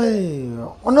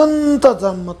 तपाईँ अनन्त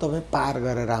जन्म तपाईँ पार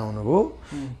गरेर आउनुभयो।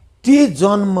 ती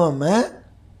जन्ममा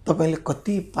तपाईँले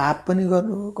कति पाप पनि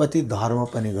गर्नुभयो, कति धर्म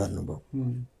पनि गर्नुभयो।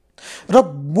 र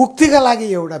मुक्तिका लागि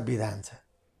एउटा विधान छ।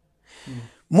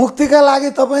 मुक्तिका लागि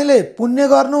तपाईँले पुण्य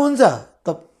गर्नुहुन्छ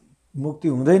त मुक्ति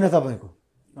हुँदैन तपाईँको।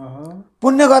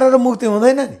 पुण्य गरेर मुक्ति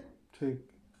हुँदैन नि।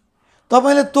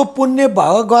 तपाईँले त्यो पुण्य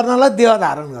भाव गर्नलाई देह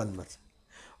धारण गर्नुपर्छ।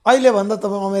 अहिले भन्दा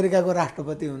तपाईँ अमेरिकाको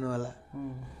राष्ट्रपति हुनु होला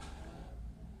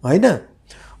होइन,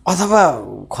 अथवा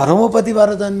खरमोपति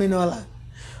भएर जन्मिनु होला,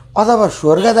 अथवा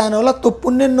स्वर्ग जानु होला। त्यो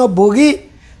पुण्य नभोगी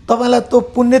तपाईँलाई त्यो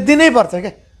पुण्य दिनै पर्छ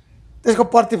क्या, त्यसको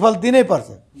प्रतिफल दिनै पर्छ।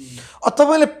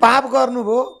 तपाईँले पाप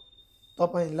गर्नुभयो,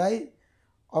 तपाईँलाई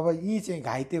अब यी चाहिँ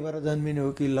घाइते भएर जन्मिनु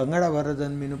हो कि लङ्गडा भएर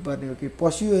जन्मिनु पर्ने हो कि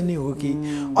पशुयोनि हो कि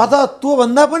अथवा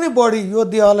त्योभन्दा पनि बढी यो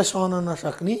देहलाई सहन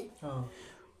नसक्ने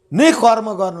नै कर्म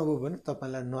गर्नुभयो भने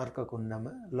तपाईँलाई नर्क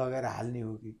कुण्डमा लगेर हाल्ने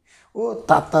हो कि ओ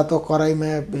तातो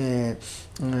कराईमा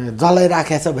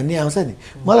जलाइराखेको छ भन्ने आउँछ नि।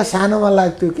 मलाई सानोमा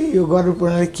लाग्थ्यो कि यो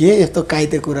गर्नुपर्ने के यस्तो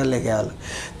काइते कुरा लेख्या होला,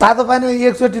 तातो पानीमा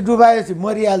एकचोटि डुबाएपछि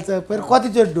मरिहाल्छ, फेरि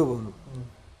कतिचोटि डुबाउनु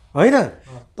होइन।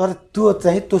 तर त्यो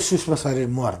चाहिँ त्यो सूक्ष्म शरीर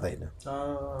मर्दैन।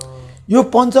 यो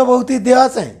पञ्चभौतिक देह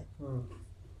चाहिँ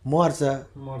मर्छ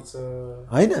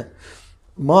होइन,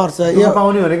 मर्छ। यो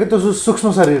पाउने भनेको त्यो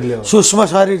सूक्ष्म शरीरले हो, सूक्ष्म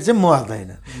शरीर चाहिँ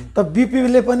मर्दैन। त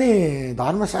बिपीले पनि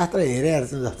धर्मशास्त्र हेरेछ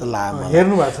जस्तो लाग्यो,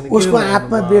 हेर्नु भएको छ। उसको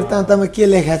आत्मा वृत्तान्तमा के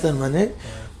लेखेका छन् भने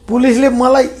पुलिसले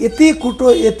मलाई यति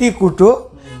कुटो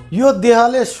यो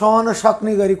देहले सहन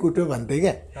सक्ने गरी कुट्यो भन्थे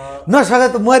क्या, नसके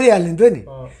त मरिहालिन्थ्यो नि।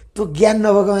 त्यो ज्ञान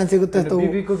नभएको मान्छेको त्यस्तो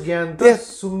बिबीको ज्ञान त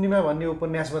सुम्निमा भन्ने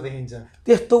उपन्यासमा देखिन्छ,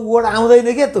 त्यस्तो वर्ड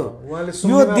आउँदैन क्या। त्यो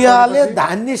यो देहले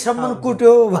धान्नेसम्म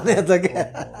कुट्यो भनेको छ क्या,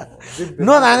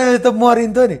 नधानेपछि त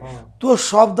मरिन्थ्यो नि। त्यो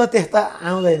शब्द त्यस्ता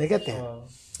आउँदैन क्या त्यहाँ।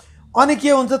 अनि के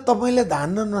हुन्छ, तपाईँले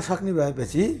धान्न नसक्ने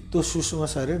भएपछि त्यो सूक्ष्म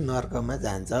शरीर नर्कमा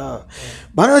जान्छ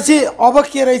भनेपछि अब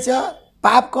के रहेछ,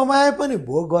 पाप कमाए पनि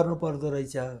भोग गर्नु पर्दो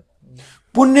रहेछ,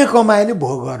 पुण्य कमाए पनि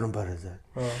भोग गर्नुपर्छ।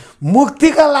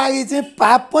 मुक्तिका लागि चाहिँ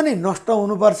पाप पनि नष्ट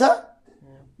हुनुपर्छ,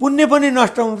 पुण्य पनि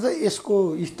नष्ट हुनुपर्छ। यसको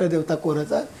इष्ट देवता को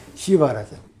रहेछ, शिव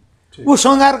रहेछ। ऊ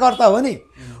सङ्घारकर्ता हो नि,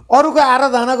 अरूको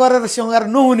आराधना गरेर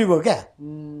सङ्घार नहुने भयो क्या।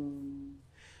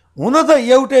 हुन त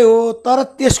एउटै हो, तर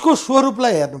त्यसको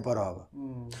स्वरूपलाई हेर्नु पर्यो। अब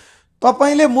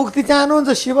तपाईँले मुक्ति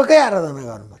चाहनुहुन्छ, शिवकै आराधना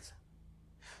गर्नुपर्छ।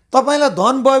 तपाईँलाई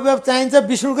धन वैभव चाहिन्छ,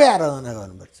 विष्णुकै आराधना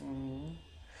गर्नुपर्छ।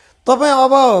 तपाईँ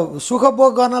अब सुख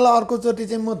भोग गर्नलाई अर्कोचोटि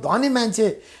चाहिँ म धनी मान्छे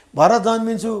भएर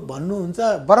जन्मिन्छु भन्नुहुन्छ,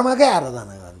 ब्रह्माकै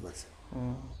आराधना गर्नुपर्छ।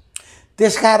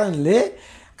 त्यस कारणले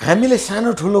हामीले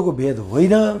सानो ठुलोको भेद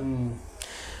होइन।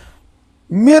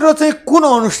 मेरो चाहिँ कुन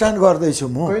अनुष्ठान गर्दैछु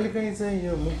म, कहिलेकाहीँ चाहिँ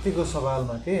यो मुक्तिको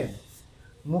सवालमा के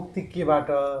मुक्ति केबाट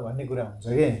भन्ने कुरा हुन्छ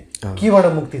कि केबाट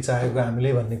मुक्ति चाहेको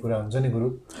हामीले भन्ने कुरा हुन्छ नि गुरु।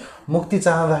 मुक्ति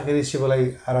चाहँदाखेरि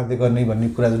शिवलाई आराध्य गर्ने भन्ने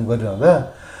कुरा जुन गरिरहँदा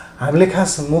हामीले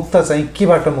खास मुक्त चाहिँ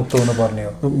केबाट मुक्त हुनुपर्ने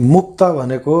हो? मुक्त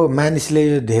भनेको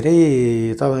मानिसले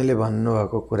धेरै, तपाईँले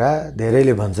भन्नुभएको कुरा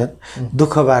धेरैले भन्छन्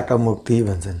दुःखबाट मुक्ति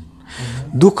भन्छन्।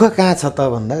 दुःख कहाँ छ त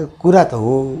भन्दा कुरा त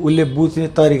हो, उसले बुझ्ने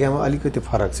तरिकामा अलिकति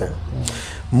फरक छ।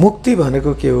 मुक्ति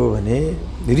भनेको के हो भने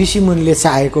ऋषिमुनिले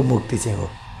चाहेको मुक्ति चाहिँ हो।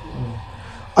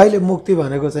 अहिले मुक्ति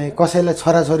भनेको चाहिँ कसैलाई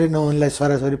छोराछोरी नहुनेलाई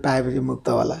छोराछोरी पाएपछि मुक्त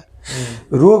होला,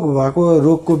 रोग भएको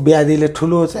रोगको व्याधिले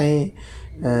ठुलो चाहिँ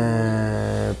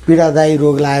पीडादायी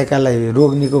रोग लागेकालाई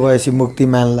रोग निको भएपछि मुक्ति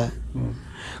मान्ला,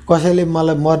 कसैले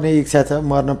मलाई मर्ने इच्छा छ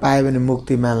मर्न पायो भने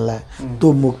मुक्ति मान्ला,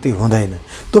 त्यो मुक्ति हुँदैन।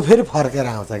 त्यो फेरि फर्केर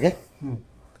आउँछ क्या।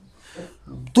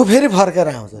 त्यो फेरि फर्केर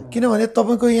आउँछ किनभने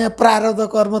तपाईँको यहाँ प्रारब्ध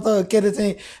कर्म त के अरे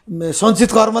चाहिँ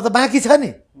सञ्चित कर्म त बाँकी छ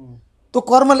नि त्यो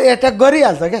कर्मले एट्याक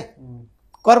गरिहाल्छ क्या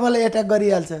कर्मले एट्याक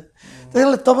गरिहाल्छ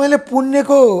त्यसैले तपाईँले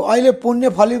पुण्यको अहिले पुण्य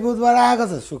फलीभूतबाट आएको छ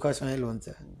सुख सहेल हुन्छ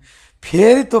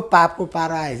फेरि त्यो पापको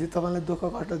पारा आएपछि तपाईँलाई दुःख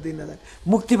कष्ट दिन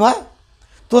मुक्ति भयो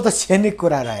त्यो त क्षणिक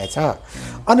कुरा रहेछ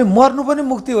अनि मर्नु पनि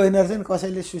मुक्ति होइन रहेछ नि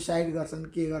कसैले सुसाइड गर्छन्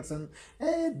के गर्छन्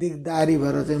दिगदारी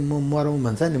भएर चाहिँ म मरौँ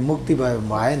भन्छ नि मुक्ति भयो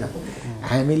भएन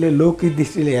हामीले लौकिक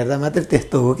दृष्टिले हेर्दा मात्रै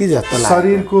त्यस्तो हो कि जस्तो लाग्छ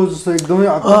शरीरको जस्तो एकदमै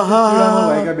पीडामा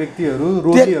भएका व्यक्तिहरू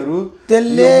रोगीहरू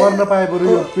त्यसले मर्न पाएपछि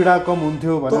यो पीडा कम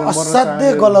हुन्थ्यो भनेर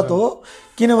असाध्यै गलत हो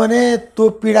किनभने त्यो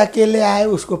पीडा केले आयो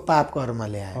उसको पाप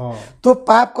कर्मले आयो त्यो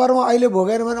पाप कर्म अहिले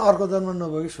भोगेर भने अर्को जन्म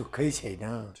नभोगी सुखै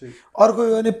छैन अर्को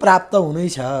यो नि प्राप्त हुनै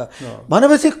छ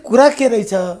भनेपछि कुरा के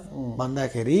रहेछ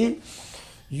भन्दाखेरि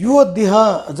यो देह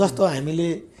जस्तो हामीले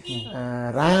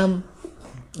राम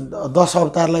 10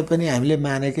 अवतारलाई पनि हामीले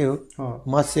मानेकै हो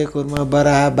मत्स्य कुर्म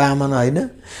वराह वामन होइन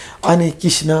अनि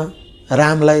कृष्ण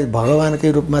रामलाई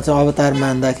भगवानकै रूपमा चाहिँ अवतार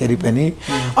मान्दाखेरि पनि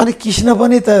अनि कृष्ण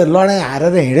पनि त लडाइँ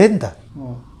हारेर हिँडे नि त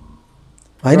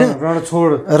होइन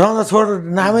रणछोड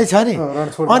नामै छ नि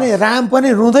अनि राम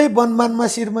पनि रुँदै वनमानमा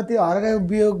श्रीमती हरका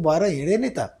वियोग भएर हिँडे नि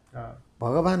त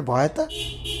भगवान भयो त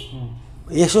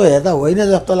यसो हेर्दा होइन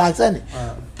जस्तो लाग्छ नि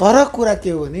तर कुरा के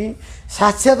हो भने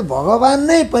साक्षात भगवान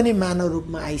नै पनि मानव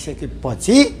रूपमा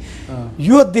आइसकेपछि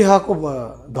यो देहको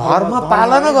धर्म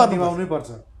पालना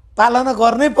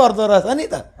गर्नै पर्दो रहेछ नि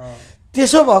त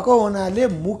त्यसो भएको हुनाले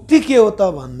मुक्ति के हो त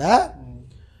भन्दा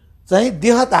चाहिँ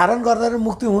देह धारण गर्दा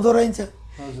मुक्ति हुँदो रहेछ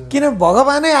किन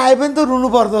भगवानै आए पनि त रुनु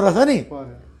पर्दो रहेछ नि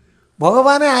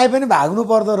भगवानै आए पनि भाग्नु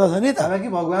पर्दो रहेछ नि त हालाकि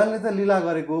भगवानले त लीला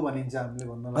गरेको भनिन्छ हामीले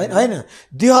भन्नु होइन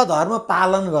देह धर्म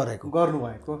पालन गरेको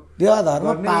गर्नुभएको देह धर्म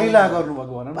लीला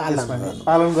गर्नुभएको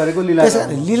पालन गरेको लीला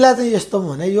लीला चाहिँ यस्तो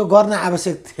भने यो गर्न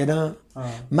आवश्यक थिएन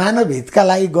मानव हितका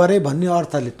लागि गरे भन्ने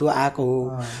अर्थले त्यो आएको हो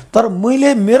तर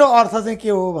मैले मेरो अर्थ चाहिँ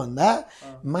के हो भन्दा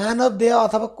मानव देह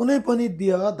अथवा कुनै पनि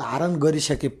देह धारण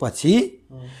गरिसकेपछि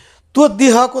त्यो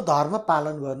देहको धर्म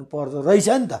पालन गर्नु पर्दो रहेछ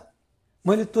नि त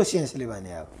मैले त्यो सेन्सले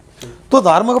भने अब त्यो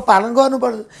धर्मको पालन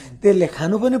गर्नुपर्छ त्यसले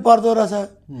खानु पनि पर्दो रहेछ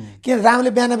किन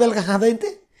रामले बिहान बेलुका खाँदैन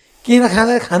थिए किन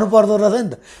खानु पर्दो रहेछ नि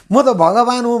त म त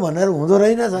भगवान हो भनेर हुँदो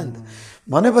रहेनछ नि त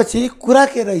भनेपछि कुरा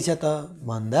के रहेछ त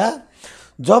भन्दा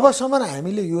जबसम्म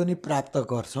हामीले योनि प्राप्त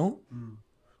गर्छौँ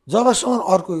जबसम्म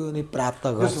अर्को योनि प्राप्त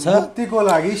गर्छ मुक्तिको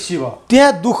लागि शिव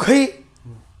त्यहाँ दुःखै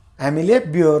हामीले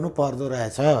बिहोर्नु पर्दो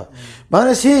रहेछ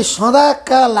भनेपछि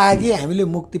सदाका लागि हामीले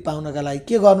मुक्ति पाउनका लागि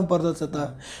के गर्नु पर्दछ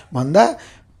त भन्दा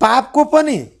पापको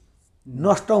पनि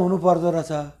नष्ट हुनु पर्दो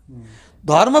रहेछ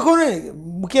धर्मको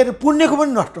पनि के अरे पुण्यको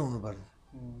पनि नष्ट हुनुपर्छ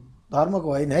धर्मको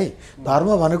होइन है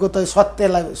धर्म भनेको त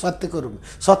सत्यलाई सत्यको रूपमा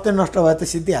सत्य नष्ट भए त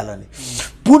सिद्धिहाल्यो नि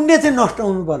पुण्य चाहिँ नष्ट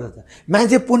हुनुपर्छ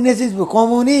मान्छे पुण्य चिज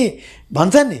कमाउने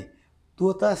भन्छ नि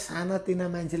त्यो त सानातिना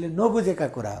मान्छेले नबुझेका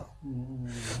कुरा हो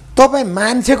तपाईँ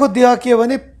मान्छेको देह के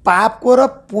भने पापको र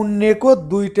पुण्यको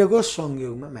दुईटैको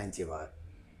संयोगमा मान्छे भयो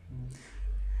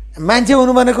मान्छे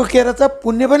हुनु भनेको के रहेछ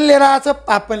पुण्य पनि लिएर आएछ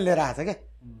पाप पनि लिएर आएछ क्या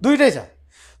दुइटै छ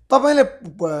तपाईँले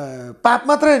पाप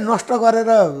मात्रै नष्ट गरेर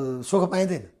सुख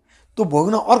पाइँदैन त्यो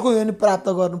भोग्न अर्को योनि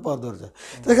प्राप्त गर्नु पर्दो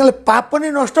रहेछ त्यस कारणले पाप पनि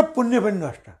नष्ट पुण्य पनि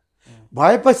नष्ट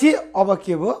भएपछि अब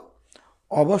के भयो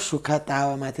अब सुखा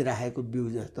तावामाथि राखेको बिउ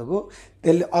जस्तोको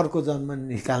त्यसले अर्को जन्म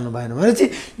निकाल्नु भएन भनेपछि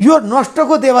यो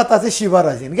नष्टको देवता चाहिँ शिव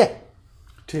रहेछन् क्या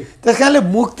ठिक त्यस कारणले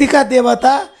मुक्तिका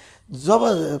देवता जब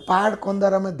पहाड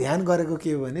कन्दरामा ध्यान गरेको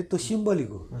के हो भने त्यो सिम्बोलिक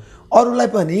हो अरूलाई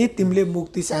पनि तिमीले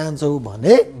मुक्ति चाहन्छौ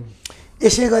भने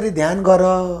यसै गरी ध्यान गर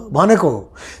भनेको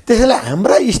हो त्यसैले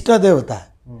हाम्रा इष्ट देवता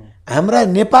हाम्रा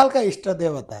नेपालका इष्ट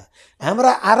देवता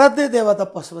हाम्रा आराध्य देवता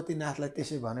पशुपतिनाथलाई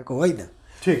त्यसै भनेको होइन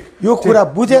ठिक यो कुरा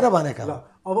बुझेर भनेका ल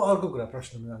अब अर्को कुरा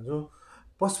प्रश्नमा जान्छु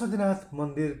पशुपतिनाथ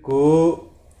मन्दिरको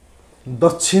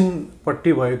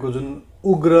दक्षिणपट्टि भएको जुन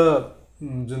उग्र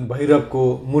जुन भैरवको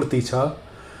मूर्ति छ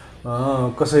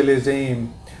कसैले चाहिँ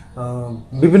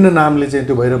विभिन्न नामले चाहिँ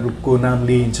त्यो भैरवको नाम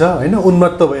लिइन्छ होइन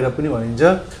उन्मत्त भैरव पनि भनिन्छ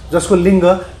जसको लिङ्ग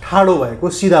ठाडो भएको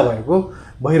सिधा भएको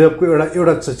भैरवको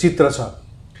एउटा चित्र छ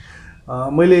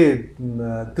मैले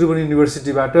त्रिभुवन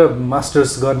युनिभर्सिटीबाट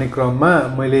मास्टर्स गर्ने क्रममा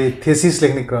मैले थेसिस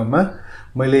लेख्ने क्रममा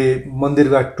मैले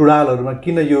मन्दिरका टुडालहरूमा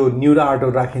किन यो न्युड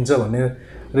आर्टहरू राखिन्छ भन्ने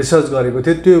रिसर्च गरेको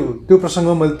थिएँ त्यो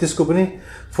प्रसङ्गमा मैले त्यसको पनि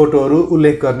फोटोहरू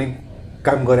उल्लेख गर्ने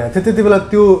काम गरेको थिएँ त्यति बेला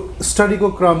त्यो स्टडीको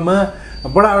क्रममा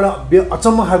बडा एउटा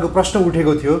अचम्म खालको प्रश्न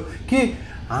उठेको थियो कि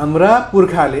हाम्रा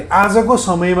पुर्खाले आजको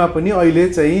समयमा पनि अहिले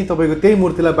चाहिँ तपाईँको त्यही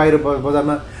मूर्तिलाई बाहिर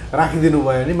बजारमा राखिदिनु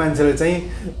भयो भने मान्छेले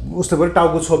चाहिँ उस्तो गरी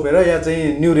टाउको छोपेर या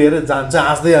चाहिँ निहुरिएर जान्छ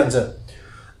हाँस्दै जान्छ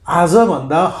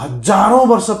आजभन्दा हजारौँ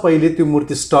वर्ष पहिले त्यो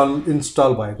मूर्ति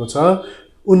इन्स्टल भएको छ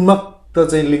उन्मत्त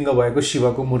चाहिँ लिङ्ग भएको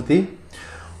शिवको मूर्ति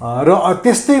र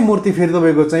त्यस्तै मूर्ति फेरि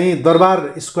तपाईँको चाहिँ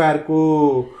दरबार स्क्वायरको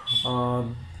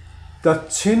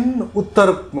दक्षिण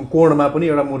उत्तर कोणमा पनि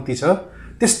एउटा मूर्ति छ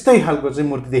त्यस्तै खालको चाहिँ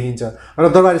मूर्ति देखिन्छ र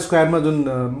दरबार स्क्वायरमा जुन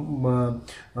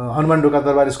हनुमान ढोका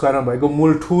दरबार स्क्वायरमा भएको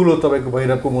मूल ठुलो तपाईँको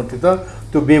भैरवको मूर्ति त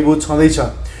त्यो बेबु छँदैछ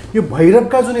यो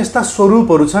भैरवका जुन यस्ता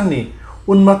स्वरूपहरू छन् नि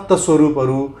उन्मत्त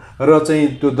स्वरूपहरू र चाहिँ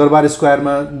त्यो दरबार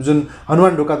स्क्वायरमा जुन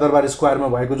हनुमान ढोका दरबार स्क्वायरमा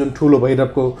भएको जुन ठुलो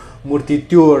भैरवको मूर्ति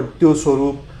त्यो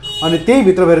स्वरूप अनि त्यही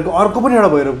भित्र भैरवको अर्को पनि एउटा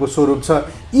भैरवको स्वरूप छ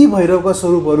यी भैरवका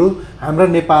स्वरूपहरू हाम्रा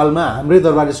नेपालमा हाम्रै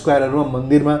दरबार स्क्वायरहरूमा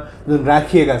मन्दिरमा जुन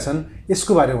राखिएका छन्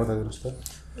यसको बारेमा बताइदिनुहोस्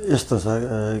त यस्तो छ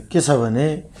के छ भने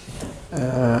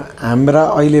हाम्रा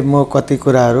अहिले म कति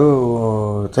कुराहरू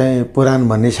चाहिँ पुराण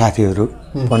भन्ने साथीहरू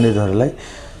पण्डितहरूलाई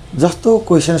जस्तो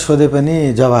क्वेसन सोधे पनि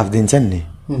जवाफ दिन्छन् नि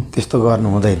त्यस्तो गर्नु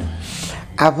हुँदैन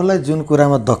आफूलाई जुन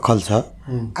कुरामा दखल छ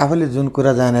आफूले जुन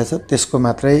कुरा जानेछ त्यसको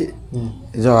मात्रै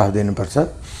जवाफ दिनुपर्छ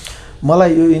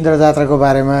मलाई यो इन्द्र जात्राको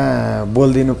बारेमा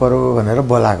बोलिदिनु पर्यो भनेर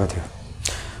बोलाएको थियो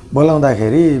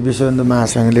बोलाउँदाखेरि विश्व हिन्दू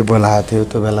महासङ्घले बोलाएको थियो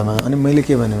त्यो बेलामा अनि मैले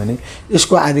के भने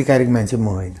यसको आधिकारिक मान्छे म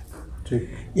होइन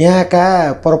यहाँका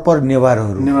प्रपर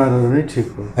नेवारहरू नै ठिक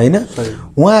हो होइन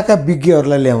उहाँका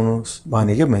विज्ञहरूलाई ल्याउनुहोस्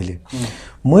भने के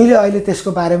मैले अहिले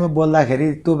त्यसको बारेमा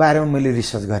बोल्दाखेरि त्यो बारेमा मैले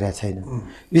रिसर्च गरेको छैन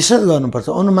रिसर्च गर्नुपर्छ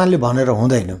अनुमानले भनेर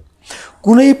हुँदैन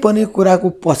कुनै पनि कुराको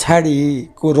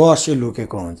पछाडिको रहस्य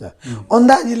लुकेको हुन्छ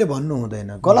अन्दाजीले भन्नु हुँदैन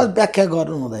गलत व्याख्या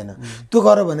गर्नु हुँदैन त्यो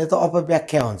गर्यो भने त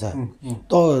अपव्याख्या हुन्छ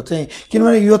त चाहिँ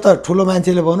किनभने यो त ठुलो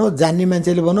मान्छेले भनौँ जान्ने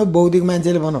मान्छेले भनौँ बौद्धिक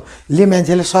मान्छेले भनौँ ले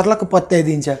मान्छेले सर्लक्क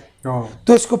पत्याइदिन्छ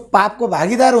त्यसको पापको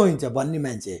भागीदार हुन्छ भन्ने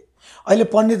मान्छे अहिले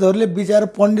पण्डितहरूले बिचारा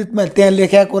पण्डितमा त्यहाँ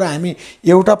लेखेको कुरा हामी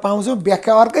एउटा पाउँछौँ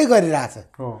व्याख्या अर्कै गरिरहेछ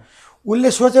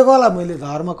उसले सोचेको होला मैले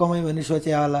धर्म कमाएँ भने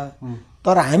सोचे होला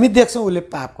तर हामी देख्छौँ उसले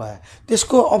पाप गयो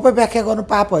त्यसको अपव्याख्या गर्नु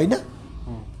पाप होइन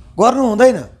गर्नु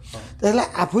हुँदैन त्यसलाई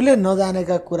आफूले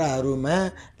नजानेका कुराहरूमा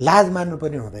लाज मान्नु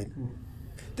पनि हुँदैन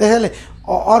त्यसैले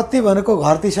अर्ती भनेको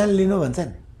घरतीसँग लिनु भन्छ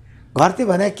नि घरती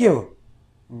भने के हो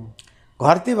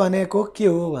घरती भनेको के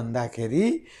हो भन्दाखेरि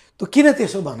त्यो किन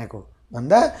त्यसो भनेको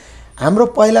भन्दा हाम्रो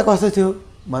पहिला कस्तो थियो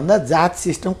भन्दा जात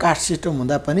सिस्टम कास्ट सिस्टम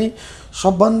हुँदा पनि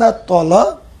सबभन्दा तल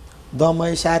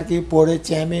दमै सार्की पोडे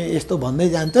च्यामे यस्तो भन्दै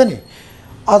जान्थ्यो नि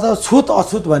अथवा छुत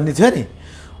अछुत भन्ने थियो नि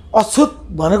अछुत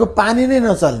भनेको पानी नै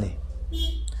नचल्ने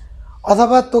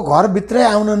अथवा त्यो घरभित्रै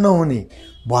आउन नहुने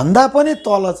भन्दा पनि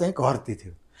तल चाहिँ घरती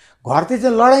थियो घरती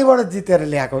चाहिँ लडाइँबाट जितेर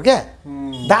ल्याएको क्या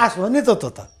दास हो नि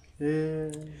त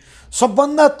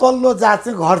सबभन्दा तल्लो जात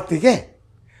चाहिँ घरती के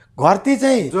घरती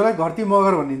चाहिँ जसलाई घरती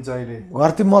मगर भनिन्छ अहिले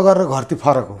घरती मगर र घरती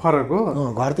फरक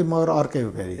हो घरती मगर अर्कै हो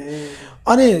फेरि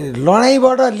अनि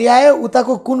लडाइँबाट ल्यायो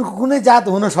उताको कुनै जात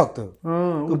हुन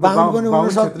सक्थ्यो बाहुन पनि हुन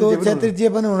सक्थ्यो क्षेत्री जे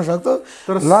पनि हुन सक्थ्यो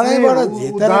लडाइँबाट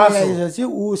झितेर ल्याएपछि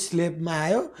ऊ स्लेबमा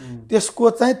आयो त्यसको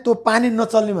चाहिँ त्यो पानी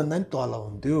नचल्ने भन्दा पनि तल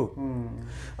हुन्थ्यो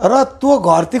र त्यो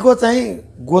घरतीको चाहिँ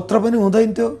गोत्र पनि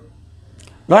हुँदैन थियो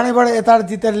लडाइँबाट यताबाट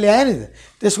जितेर ल्यायो नि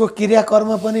त्यसको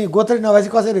क्रियाकर्म पनि गोत्रै नभएपछि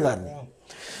कसरी गर्ने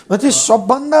चाहिँ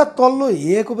सबभन्दा तल्लो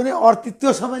हेको पनि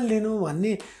अर्तित्वसम्म लिनु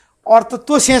भन्ने अर्थ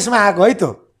त्यो सेन्समा आएको है त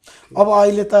अब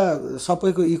अहिले त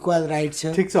सबैको इक्वल राइट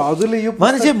छ ठिक छ हजुरले यो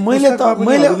भनेपछि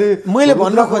मैले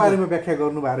भन्न बारेमा व्याख्या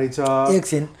गर्नु भएको रहेछ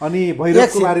एकछिन अनि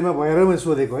भैरवको बारेमा भएर मैले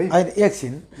सोधेको है होइन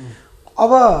एकछिन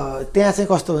अब त्यहाँ चाहिँ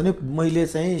कस्तो भने मैले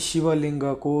चाहिँ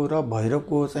शिवलिङ्गको र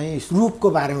भैरवको चाहिँ रूपको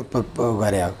बारेमा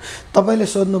गरे हो तपाईँले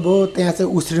सोध्नुभयो त्यहाँ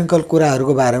चाहिँ उशृङ्खल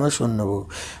कुराहरूको बारेमा सोध्नुभयो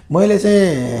मैले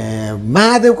चाहिँ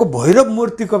महादेवको भैरव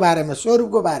मूर्तिको बारेमा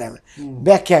स्वरूपको बारेमा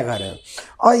व्याख्या गरेँ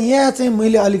अब यहाँ चाहिँ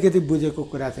मैले अलिकति बुझेको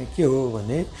कुरा चाहिँ के हो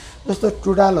भने जस्तो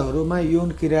टुटालहरूमा यौन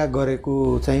क्रिया गरेको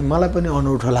चाहिँ मलाई पनि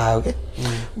अनौठो लाग्यो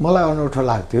क्या मलाई अनौठो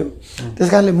लाग्थ्यो त्यस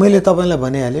कारणले मैले तपाईँलाई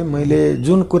भनिहालेँ मैले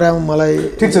जुन कुरामा मलाई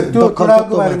ठिक छ त्यो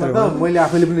कुराको बारेमा त मैले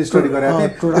आफैले पनि स्टडी गरेको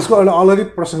थिएँ त्यसको अलरेडी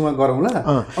प्रसङ्गमा गरौँला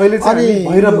अहिले चाहिँ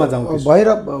भैरवमा जाउँ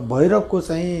भैरवको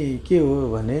चाहिँ के हो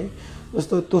भने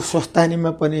जस्तो त्यो स्वस्थानीमा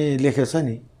पनि लेखेको छ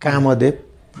नि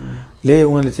कामदेवले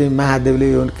उहाँले चाहिँ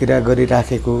महादेवले यौन क्रिया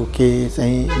गरिराखेको के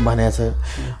चाहिँ भनेको छ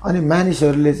अनि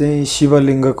मानिसहरूले चाहिँ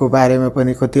शिवलिङ्गको बारेमा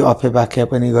पनि कति अफेव्याख्या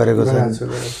पनि गरेको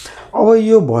छ अब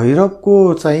यो भैरवको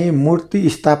चाहिँ मूर्ति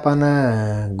स्थापना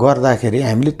गर्दाखेरि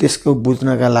हामीले त्यसको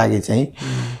बुझ्नका लागि चाहिँ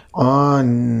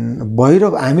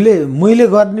भैरव मैले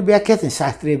गर्ने व्याख्या चाहिँ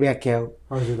शास्त्रीय व्याख्या हो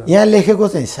यहाँ लेखेको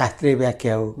चाहिँ शास्त्रीय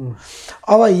व्याख्या हो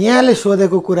अब यहाँले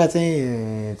सोधेको कुरा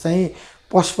चाहिँ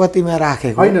पशुपतिमा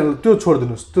राखेको होइन त्यो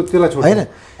छोडिदिनुहोस् त्यसलाई छोड होइन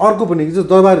अर्को पनि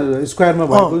दरबार स्क्वायरमा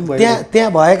भएको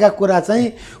त्यहाँ भएका कुरा चाहिँ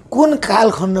कुन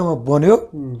कालखण्डमा बन्यो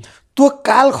त्यो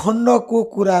कालखण्डको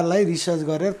कुरालाई रिसर्च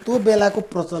गरेर त्यो बेलाको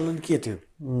प्रचलन के थियो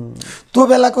त्यो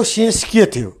बेलाको सेन्स के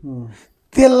थियो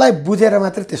त्यसलाई बुझेर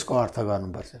मात्रै त्यसको अर्थ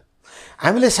गर्नुपर्छ।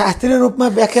 हामीले शास्त्रीय रूपमा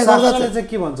व्याख्या गर्दा चाहिँ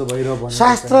के भन्छ भैरव भन्ने?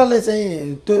 शास्त्रले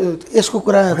चाहिँ त्यो यसको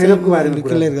कुरा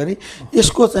क्लियर गरी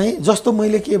यसको चाहिँ जस्तो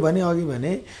मैले के भने अघि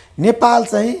भने नेपाल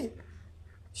चाहिँ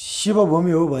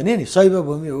शिवभूमि हो भने नि, शैव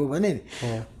भूमि हो भने नि,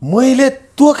 मैले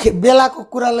त्यो बेलाको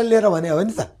कुरालाई लिएर भने हो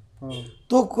नि त,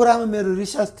 त्यो कुरामा मेरो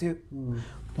रिसर्च थियो,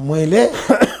 मैले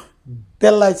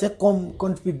त्यसलाई चाहिँ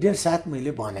कन्फिडेन्स साथ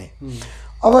मैले भने।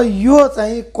 अब यो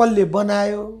चाहिँ कसले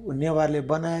बनायो, नेवारले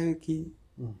बनायो कि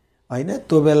होइन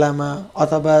त्यो बेलामा,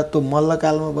 अथवा त्यो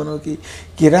मल्लकालमा बनाऊ कि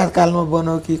किराँतकालमा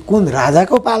बनाऊ कि कुन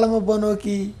राजाको पालामा बनाऊ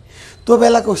कि त्यो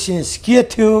बेलाको सेन्स के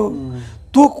थियो,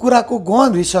 त्यो कुराको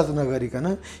गहन रिसर्च नगरिकन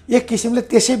एक किसिमले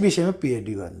त्यसै विषयमा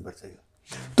पिएचडी गर्नुपर्छ।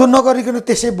 त्यो नगरिकन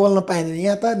त्यसै बोल्न पाइँदैन।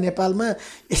 यहाँ त नेपालमा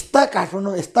यस्ता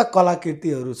काठमाडौँ यस्ता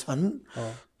कलाकृतिहरू छन्,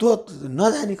 त्यो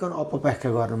नजानिकन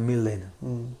अपव्याख्या गर्न मिल्दैन।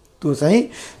 त्यो चाहिँ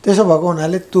त्यसो भएको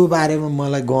हुनाले त्यो बारेमा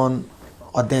मलाई गहन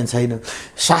अध्ययन छैन।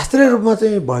 शास्त्रीय रूपमा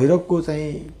चाहिँ भैरवको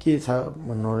चाहिँ के छ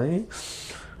भन्नु भने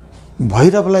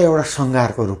भैरवलाई एउटा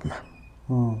सङ्घारको रूपमा,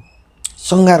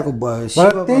 सङ्घारको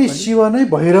त्यही शिव नै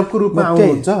भैरवको रूपमा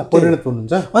आउनुहुन्छ, परिणत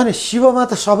हुनुहुन्छ। होइन, शिवमा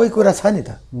त सबै कुरा छ नि त।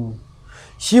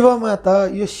 शिवमा त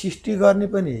यो सृष्टि गर्ने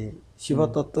पनि शिव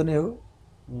तत्त्व नै हो,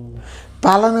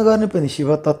 पालना गर्ने पनि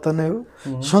शिव तत्त्व नै हो,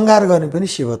 सङ्घार गर्ने पनि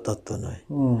शिव तत्त्व नै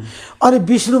हो। अनि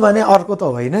विष्णु भने अर्को त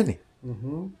होइन नि।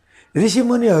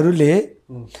 ऋषिमुनिहरूले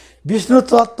विष्णु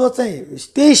तत्त्व चाहिँ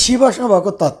त्यही शिवसँग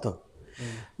भएको तत्त्व,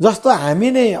 जस्तो हामी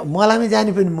नै मलामी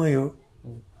जाने पनि मै हो,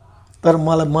 तर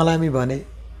मलाई मलामी भने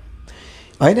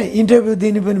होइन, इन्टरभ्यू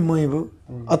दिने पनि मै हो।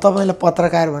 तपाईँलाई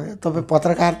पत्रकार भने तपाईँ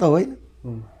पत्रकार त होइन,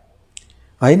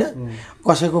 होइन,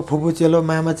 कसैको फुपू चेलो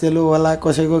मामा चेलो होला,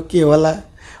 कसैको के होला,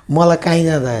 मलाई कहीँ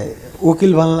जाँदा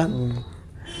वकिल भन्लान्,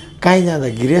 कहीँ जाँदा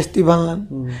गृहस्थी भन्लान्,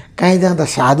 कहीँ जाँदा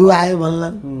साधु आयो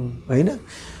भन्लान्, होइन।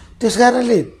 त्यस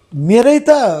कारणले मेरै त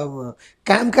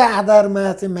कामका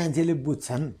आधारमा चाहिँ मान्छेले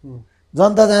बुझ्छन्।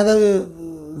 जनता जाँदा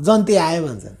जन्ती आयो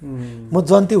भन्छन्, म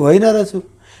जन्ती होइन रहेछु।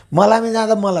 मलामी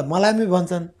जाँदा मलाई मलामी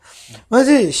भन्छन्।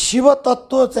 भनेपछि शिव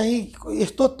तत्त्व चाहिँ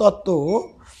यस्तो तत्त्व हो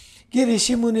कि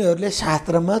ऋषिमुनिहरूले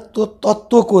शास्त्रमा त्यो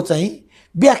तत्त्वको चाहिँ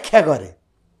व्याख्या गरे।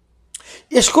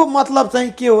 यसको मतलब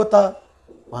चाहिँ के हो त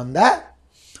भन्दा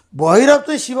भैरव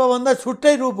चाहिँ शिवभन्दा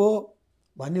छुट्टै रूप हो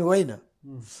भन्ने होइन,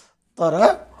 तर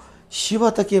शिव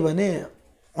त के भने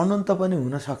अनन्त पनि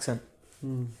हुन सक्छन्,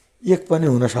 एक पनि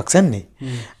हुन सक्छन् नि।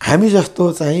 हामी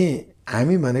जस्तो चाहिँ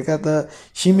हामी भनेका त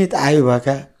सीमित आयु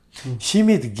भएका,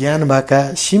 सीमित ज्ञान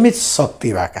भएका, सीमित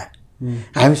शक्ति भएका,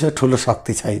 हामीसँग ठुलो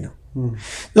शक्ति छैन।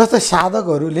 जस्तै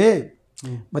साधकहरूले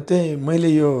मैले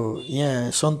यो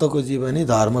यहाँ सन्तको जीवनी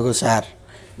धर्मको सार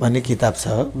भन्ने किताब छ,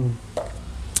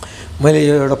 मैले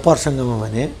यो एउटा प्रसङ्गमा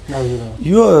भने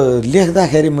यो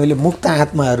लेख्दाखेरि मैले मुक्त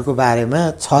आत्माहरूको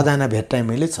बारेमा 6 जना भेट्टाएँ।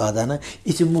 मैले 6 जना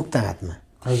यी चाहिँ मुक्त आत्मा।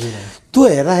 त्यो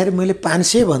हेर्दाखेरि मैले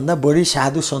 500 भन्दा बढी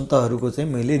साधु सन्तहरूको चाहिँ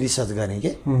मैले रिसर्च गरेँ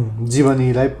के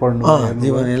जीवनीलाई पढ्नु,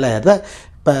 जीवनीलाई हेर्दा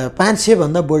 500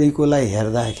 भन्दा बढीकोलाई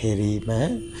हेर्दाखेरिमा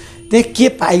त्यहाँ के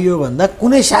पाइयो भन्दा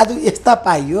कुनै साधु यस्ता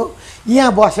पाइयो यहाँ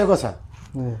बसेको छ,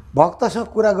 भक्तसँग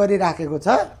कुरा गरिराखेको छ,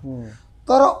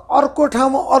 तर अर्को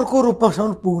ठाउँमा अर्को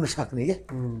रूपमासम्म पुग्न सक्ने क्या।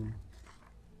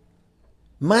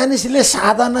 मानिसले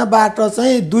साधनाबाट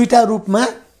चाहिँ दुईटा रूपमा,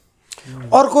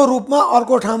 अर्को रूपमा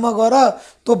अर्को ठाउँमा गएर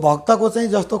त्यो भक्तको चाहिँ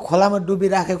जस्तो खोलामा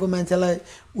डुबिराखेको मान्छेलाई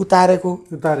उतारेको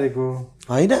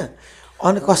होइन,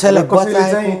 अनि कसैलाई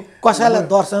बचाएको, कसैलाई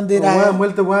दर्शन दिइरहेको।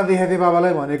 मैले त उहाँ देखाएको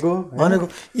बाबालाई भनेको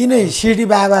यिनै सिडी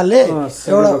बाबाले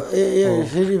एउटा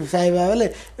सिडी साई बाबाले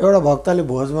एउटा भक्तले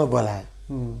भोजमा बोलायो,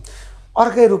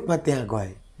 अर्कै रूपमा त्यहाँ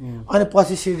गए। अनि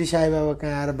पछि सिडी साई बाबा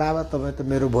कहाँ आएर बाबा तपाईँ त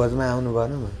मेरो भोजमा आउनु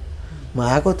भएन, म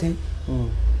आएको थिएँ,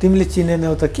 तिमीले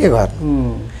चिनेनौ त के गर्नु,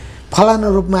 फलानु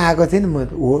रूपमा आएको थिएँ नि म।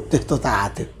 हो त्यस्तो त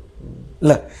आएको थियो। ल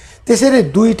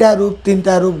त्यसरी 2टा रूप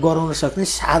 3टा रूप गराउन सक्ने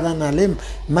साधनाले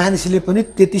मानिसले पनि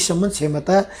त्यतिसम्म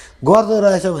क्षमता गर्दो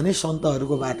रहेछ भने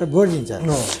सन्तहरूकोबाट बोझिन्छ।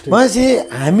 भनेपछि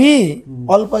हामी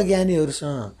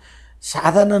अल्पज्ञानीहरूसँग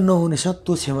साधना नहुनेसँग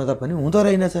त्यो क्षमता पनि हुँदो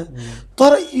रहेनछ,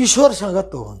 तर ईश्वरसँग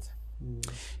त्यो हुन्छ।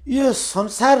 यो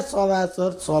संसार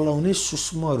चराचर चलाउने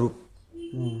सूक्ष्म रूप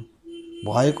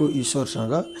भएको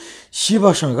ईश्वरसँग,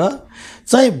 शिवसँग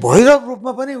चाहिँ भैरव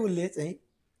रूपमा पनि उसले चाहिँ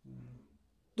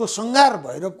त्यो सङ्घार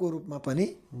भैरवको रूपमा पनि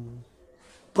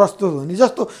प्रस्तुत हुने।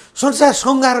 जस्तो संसार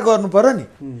सङ्घार गर्नु पर्यो नि,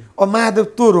 अब महादेव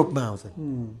त्यो रूपमा आउँछ।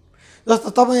 जस्तो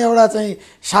तपाईँ एउटा चाहिँ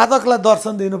साधकलाई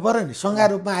दर्शन दिनु पर्यो नि, सङ्घार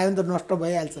रूपमा आयो भने त नष्ट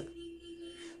भइहाल्छ।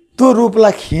 त्यो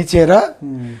रूपलाई खिचेर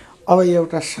अब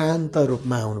एउटा शान्त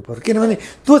रूपमा आउनु पर्यो, किनभने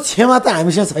त्यो क्षमता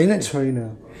हामीसँग छैन।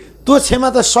 त्यो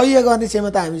क्षमता सह्य गर्ने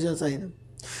क्षमता हामीसँग छैन।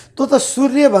 त्यो त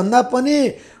सूर्यभन्दा पनि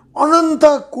अनन्त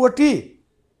कोटि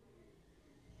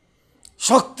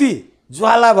शक्ति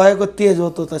ज्वाला भएको तेज हो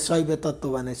त शैव तत्त्व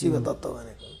भने शिव तत्त्व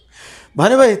भनेको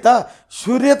भनेपछि त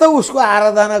सूर्य त उसको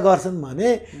आराधना गर्छन् भने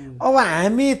अब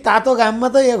हामी तातो घाममा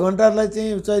त 1 घन्टालाई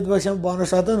चाहिँ चैत वैशाखमा बन्न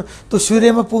सक्दैनौँ त्यो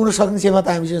सूर्यमा पुग्न सक्ने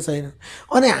क्षमता हामीसँग छैन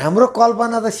अनि हाम्रो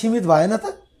कल्पना त सीमित भएन त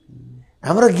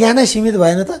हाम्रो ज्ञानै सीमित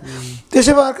भएन त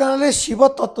त्यसै कारणले शिव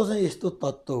तत्त्व चाहिँ यस्तो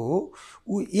तत्त्व हो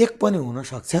ऊ एक पनि हुन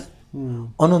सक्छ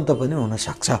अनन्त पनि हुन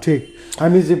सक्छ ठीक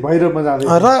हामी चाहिँ भैरवमा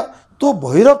जाँदै र त्यो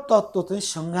भैरव तत्त्व चाहिँ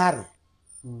सङ्घार हो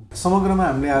समग्रमा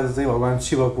हामीले आज चाहिँ भगवान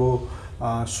शिवको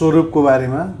स्वरूपको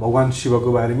बारेमा भगवान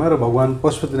शिवको बारेमा र भगवान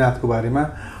पशुपतिनाथको बारेमा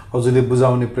हजुरले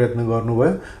बुझाउने प्रयत्न गर्नुभयो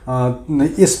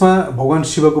यसमा भगवान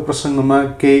शिवको प्रसङ्गमा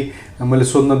केही मैले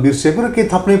सोध्न बिर्सेको र केही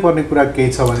थप्नै पर्ने कुरा केही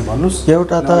छ भने भन्नुहोस्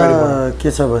एउटा त के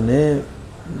छ भने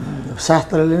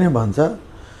शास्त्रले नै भन्छ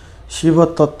शिव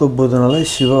तत्त्व बुझ्नलाई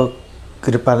शिव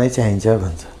कृपा नै चाहिन्छ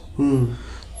भन्छ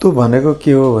त्यो भनेको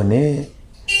के हो भने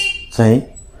चाहिँ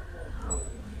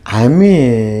हामी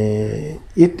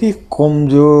यति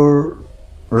कमजोर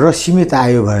र सीमित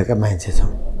आयु भएका मान्छे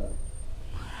छौँ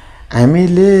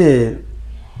हामीले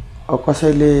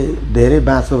कसैले धेरै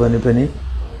बाँच्यो भने पनि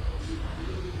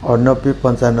 90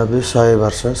 95 100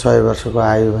 वर्ष 100 वर्षको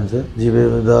आयु भन्छ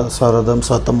जीवेद शरदम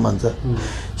शतम भन्छ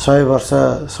 100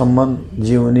 वर्षसम्म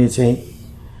जिउने चाहिँ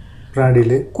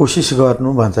प्राणीले कोसिस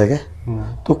गर्नु भन्छ क्या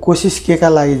त्यो कोसिस के का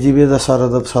लागि जीवेद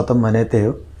शरदम शतम भने त्यही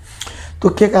हो त्यो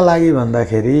के का लागि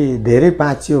भन्दाखेरि धेरै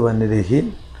बाँच्यो भनेदेखि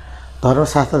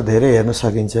धर्मशास्त्र धेरै हेर्न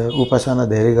सकिन्छ उपासना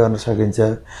धेरै गर्न सकिन्छ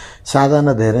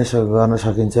साधना धेरै गर्न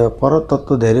सकिन्छ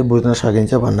परतत्त्व धेरै बुझ्न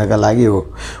सकिन्छ भन्नका लागि हो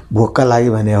भोकका लागि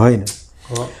भने होइन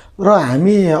र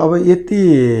हामी अब यति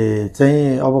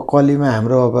चाहिँ अब कलीमा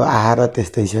हाम्रो अब आहार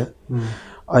त्यस्तै छ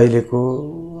अहिलेको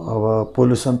अब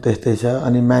पोल्युसन त्यस्तै छ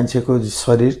अनि मान्छेको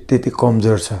शरीर त्यति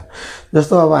कमजोर छ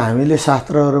जस्तो अब हामीले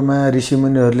शास्त्रहरूमा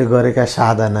ऋषिमुनिहरूले गरेका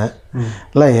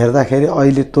साधनालाई हेर्दाखेरि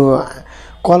अहिले त्यो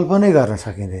कल्पनै गर्न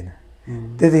सकिँदैन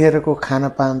त्यतिखेरको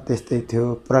खानपान त्यस्तै थियो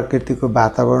प्रकृतिको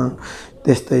वातावरण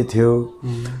त्यस्तै थियो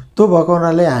त्यो भएको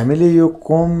हुनाले हामीले यो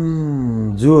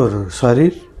कमजोर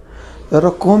शरीर र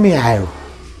कमी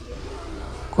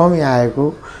आएको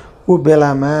को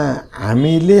बेलामा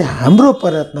हामीले हाम्रो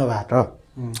प्रयत्नबाट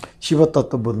शिव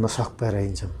तत्त्व बुझ्न सक्दा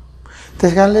रहन्छौँ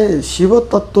त्यस कारणले शिव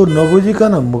तत्त्व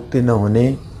नबुझिकन मुक्ति नहुने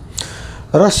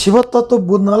र शिव तत्त्व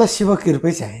बुझ्नलाई शिव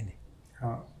कृपै चाहिने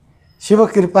शिव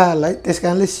कृपालाई त्यस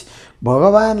कारणले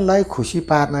भगवानलाई खुसी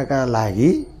पार्नका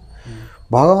लागि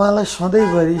भगवानलाई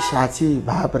सधैँभरि साक्षी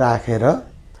भाव राखेर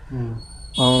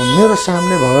मेरो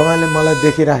सामने भगवानले मलाई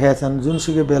देखिराखेका छन्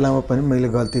जुनसुकै बेलामा पनि मैले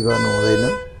गल्ती गर्नु हुँदैन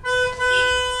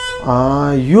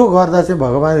यो गर्दा चाहिँ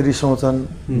भगवान रिसाउँछन्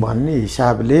भन्ने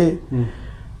हिसाबले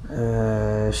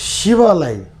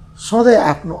शिवलाई सधैँ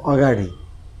आफ्नो अगाडि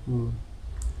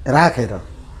राखेर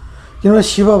किनभने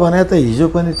शिव भने त हिजो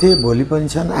पनि थिए भोलि पनि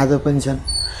छन् आज पनि छन्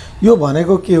यो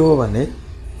भनेको के हो भने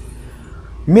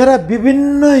मेरा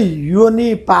विभिन्न योनि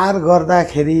पार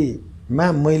गर्दाखेरिमा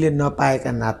मैले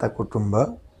नपाएका नाता कुटुम्ब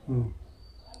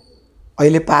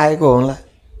अहिले पाएको होला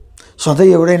सधैँ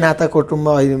एउटै नाता कुटुम्ब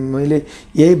अहिले मैले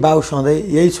यही बाउ सधैँ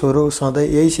यही छोरो सधैँ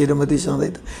यही श्रीमती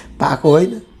सधैँ त पाएको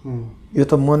होइन यो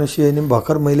त मनुष्य नि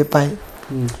भर्खर मैले पाएँ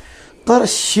तर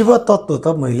शिव तत्त्व त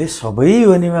मैले सबै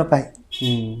योनिमा पाएँ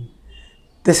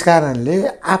त्यस कारणले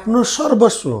आफ्नो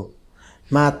सर्वस्व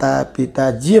माता पिता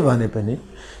जे भने पनि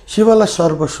शिवलाई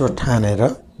सर्वस्व ठानेर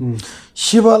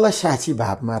शिवलाई साक्षी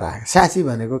भावमा राखे साक्षी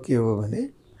भनेको के हो भने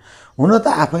हुन त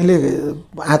आफैले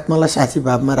आत्मालाई साक्षी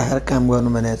भावमा राखेर काम गर्नु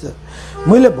भनेको छ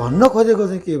मैले भन्न खोजेको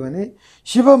चाहिँ के भने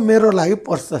शिव मेरो लागि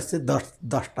प्रशस्त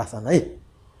दष्टा छन् है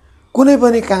कुनै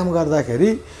पनि काम गर्दाखेरि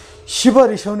शिव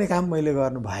रिसाउने काम मैले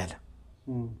गर्नु भएन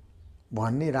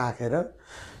भन्ने राखेर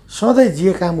सधैँ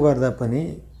जे काम गर्दा पनि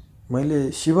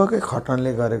मैले शिवकै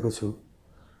खटनले गरेको छु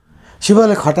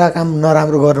शिवले खटा काम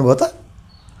नराम्रो गर्नुभयो त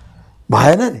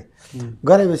भएन नि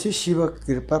गरेपछि शिव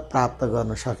कृपा प्राप्त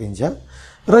गर्न सकिन्छ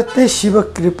र त्यही शिव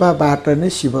कृपाबाट नै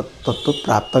शिव तत्त्व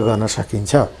प्राप्त गर्न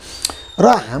सकिन्छ र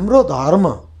हाम्रो धर्म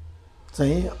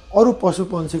चाहिँ अरू पशु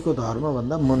पन्छीको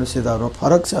धर्मभन्दा मनुष्य धर्म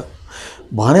फरक छ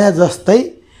भने जस्तै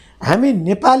हामी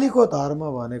नेपालीको धर्म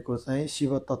भनेको चाहिँ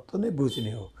शिव तत्त्व नै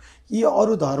बुझ्ने हो यी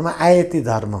अरू धर्म आयाती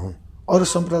धर्म हुन् अरू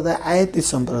सम्प्रदाय आयाती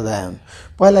सम्प्रदाय हुन्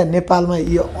पहिला नेपालमा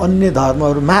यी अन्य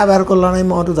धर्महरू महाभारतको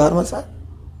लडाइँमा अरू धर्म छ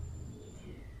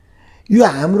यो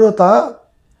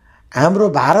हाम्रो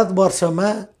भारतवर्षमा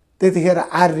त्यतिखेर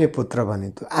आर्य पुत्र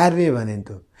भनिन्थ्यो आर्य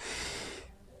भनिन्थ्यो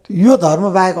यो धर्म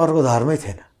बाहेक अर्को धर्मै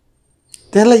थिएन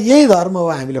त्यसलाई यही धर्म हो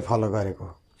हामीले फलो गरेको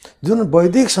जुन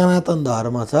वैदिक सनातन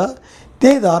धर्म छ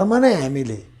त्यही धर्म नै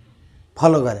हामीले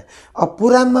फलो गरे अब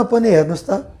पुराणमा पनि हेर्नुहोस्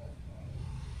त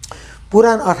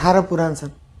पुराण 18 पुराण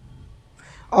छन्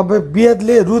अब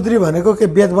वेदले रुद्री भनेको के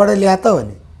वेदबाटै ल्या त हो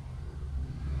नि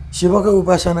शिवको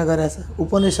उपासना गरेछ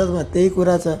उपनिषदमा त्यही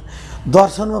कुरा छ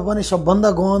दर्शनमा पनि सबभन्दा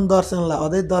गहन दर्शनलाई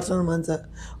अद्वैत दर्शन मान्छ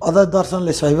अद्वैत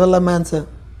दर्शनले शैवलाई मान्छ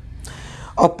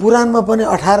अब पुराणमा पनि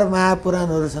 18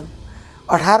 महापुराणहरू छन्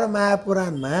 18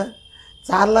 महापुराणमा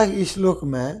 4 लाख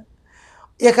श्लोकमा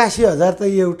 81,000 त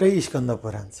एउटै स्कन्द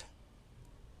पुराण छ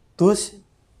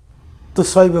त्यो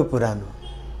शैव पुराण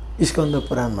हो स्कन्द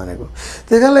पुराण भनेको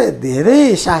त्यसकारणले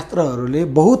धेरै शास्त्रहरूले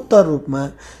बहुत्तर रूपमा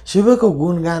शिवको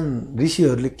गुणगान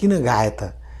ऋषिहरूले किन गाए त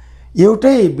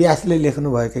एउटै व्यासले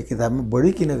लेख्नुभएको किताबमा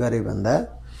बढी किन गरे भन्दा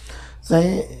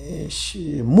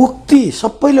चाहिँ मुक्ति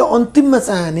सबैले अन्तिममा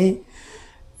चाहने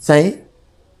चाहिँ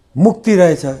मुक्ति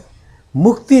रहेछ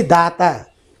मुक्तिदाता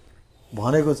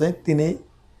भनेको चाहिँ तिनै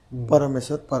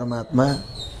परमेश्वर परमात्मा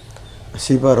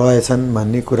शिव रहेछन्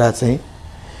भन्ने कुरा चाहिँ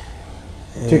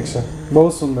ठिक छ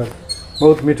बहुत सुन्दर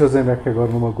बहुत मिठो चाहिँ व्याख्या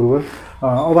गर्नुभयो गुरुवर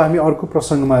अब हामी अर्को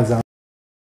प्रसङ्गमा जाउँ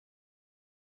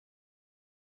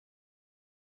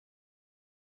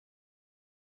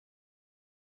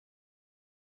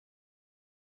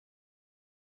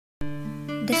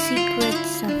The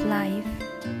Secrets of Life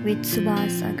with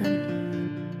Suvas Agam.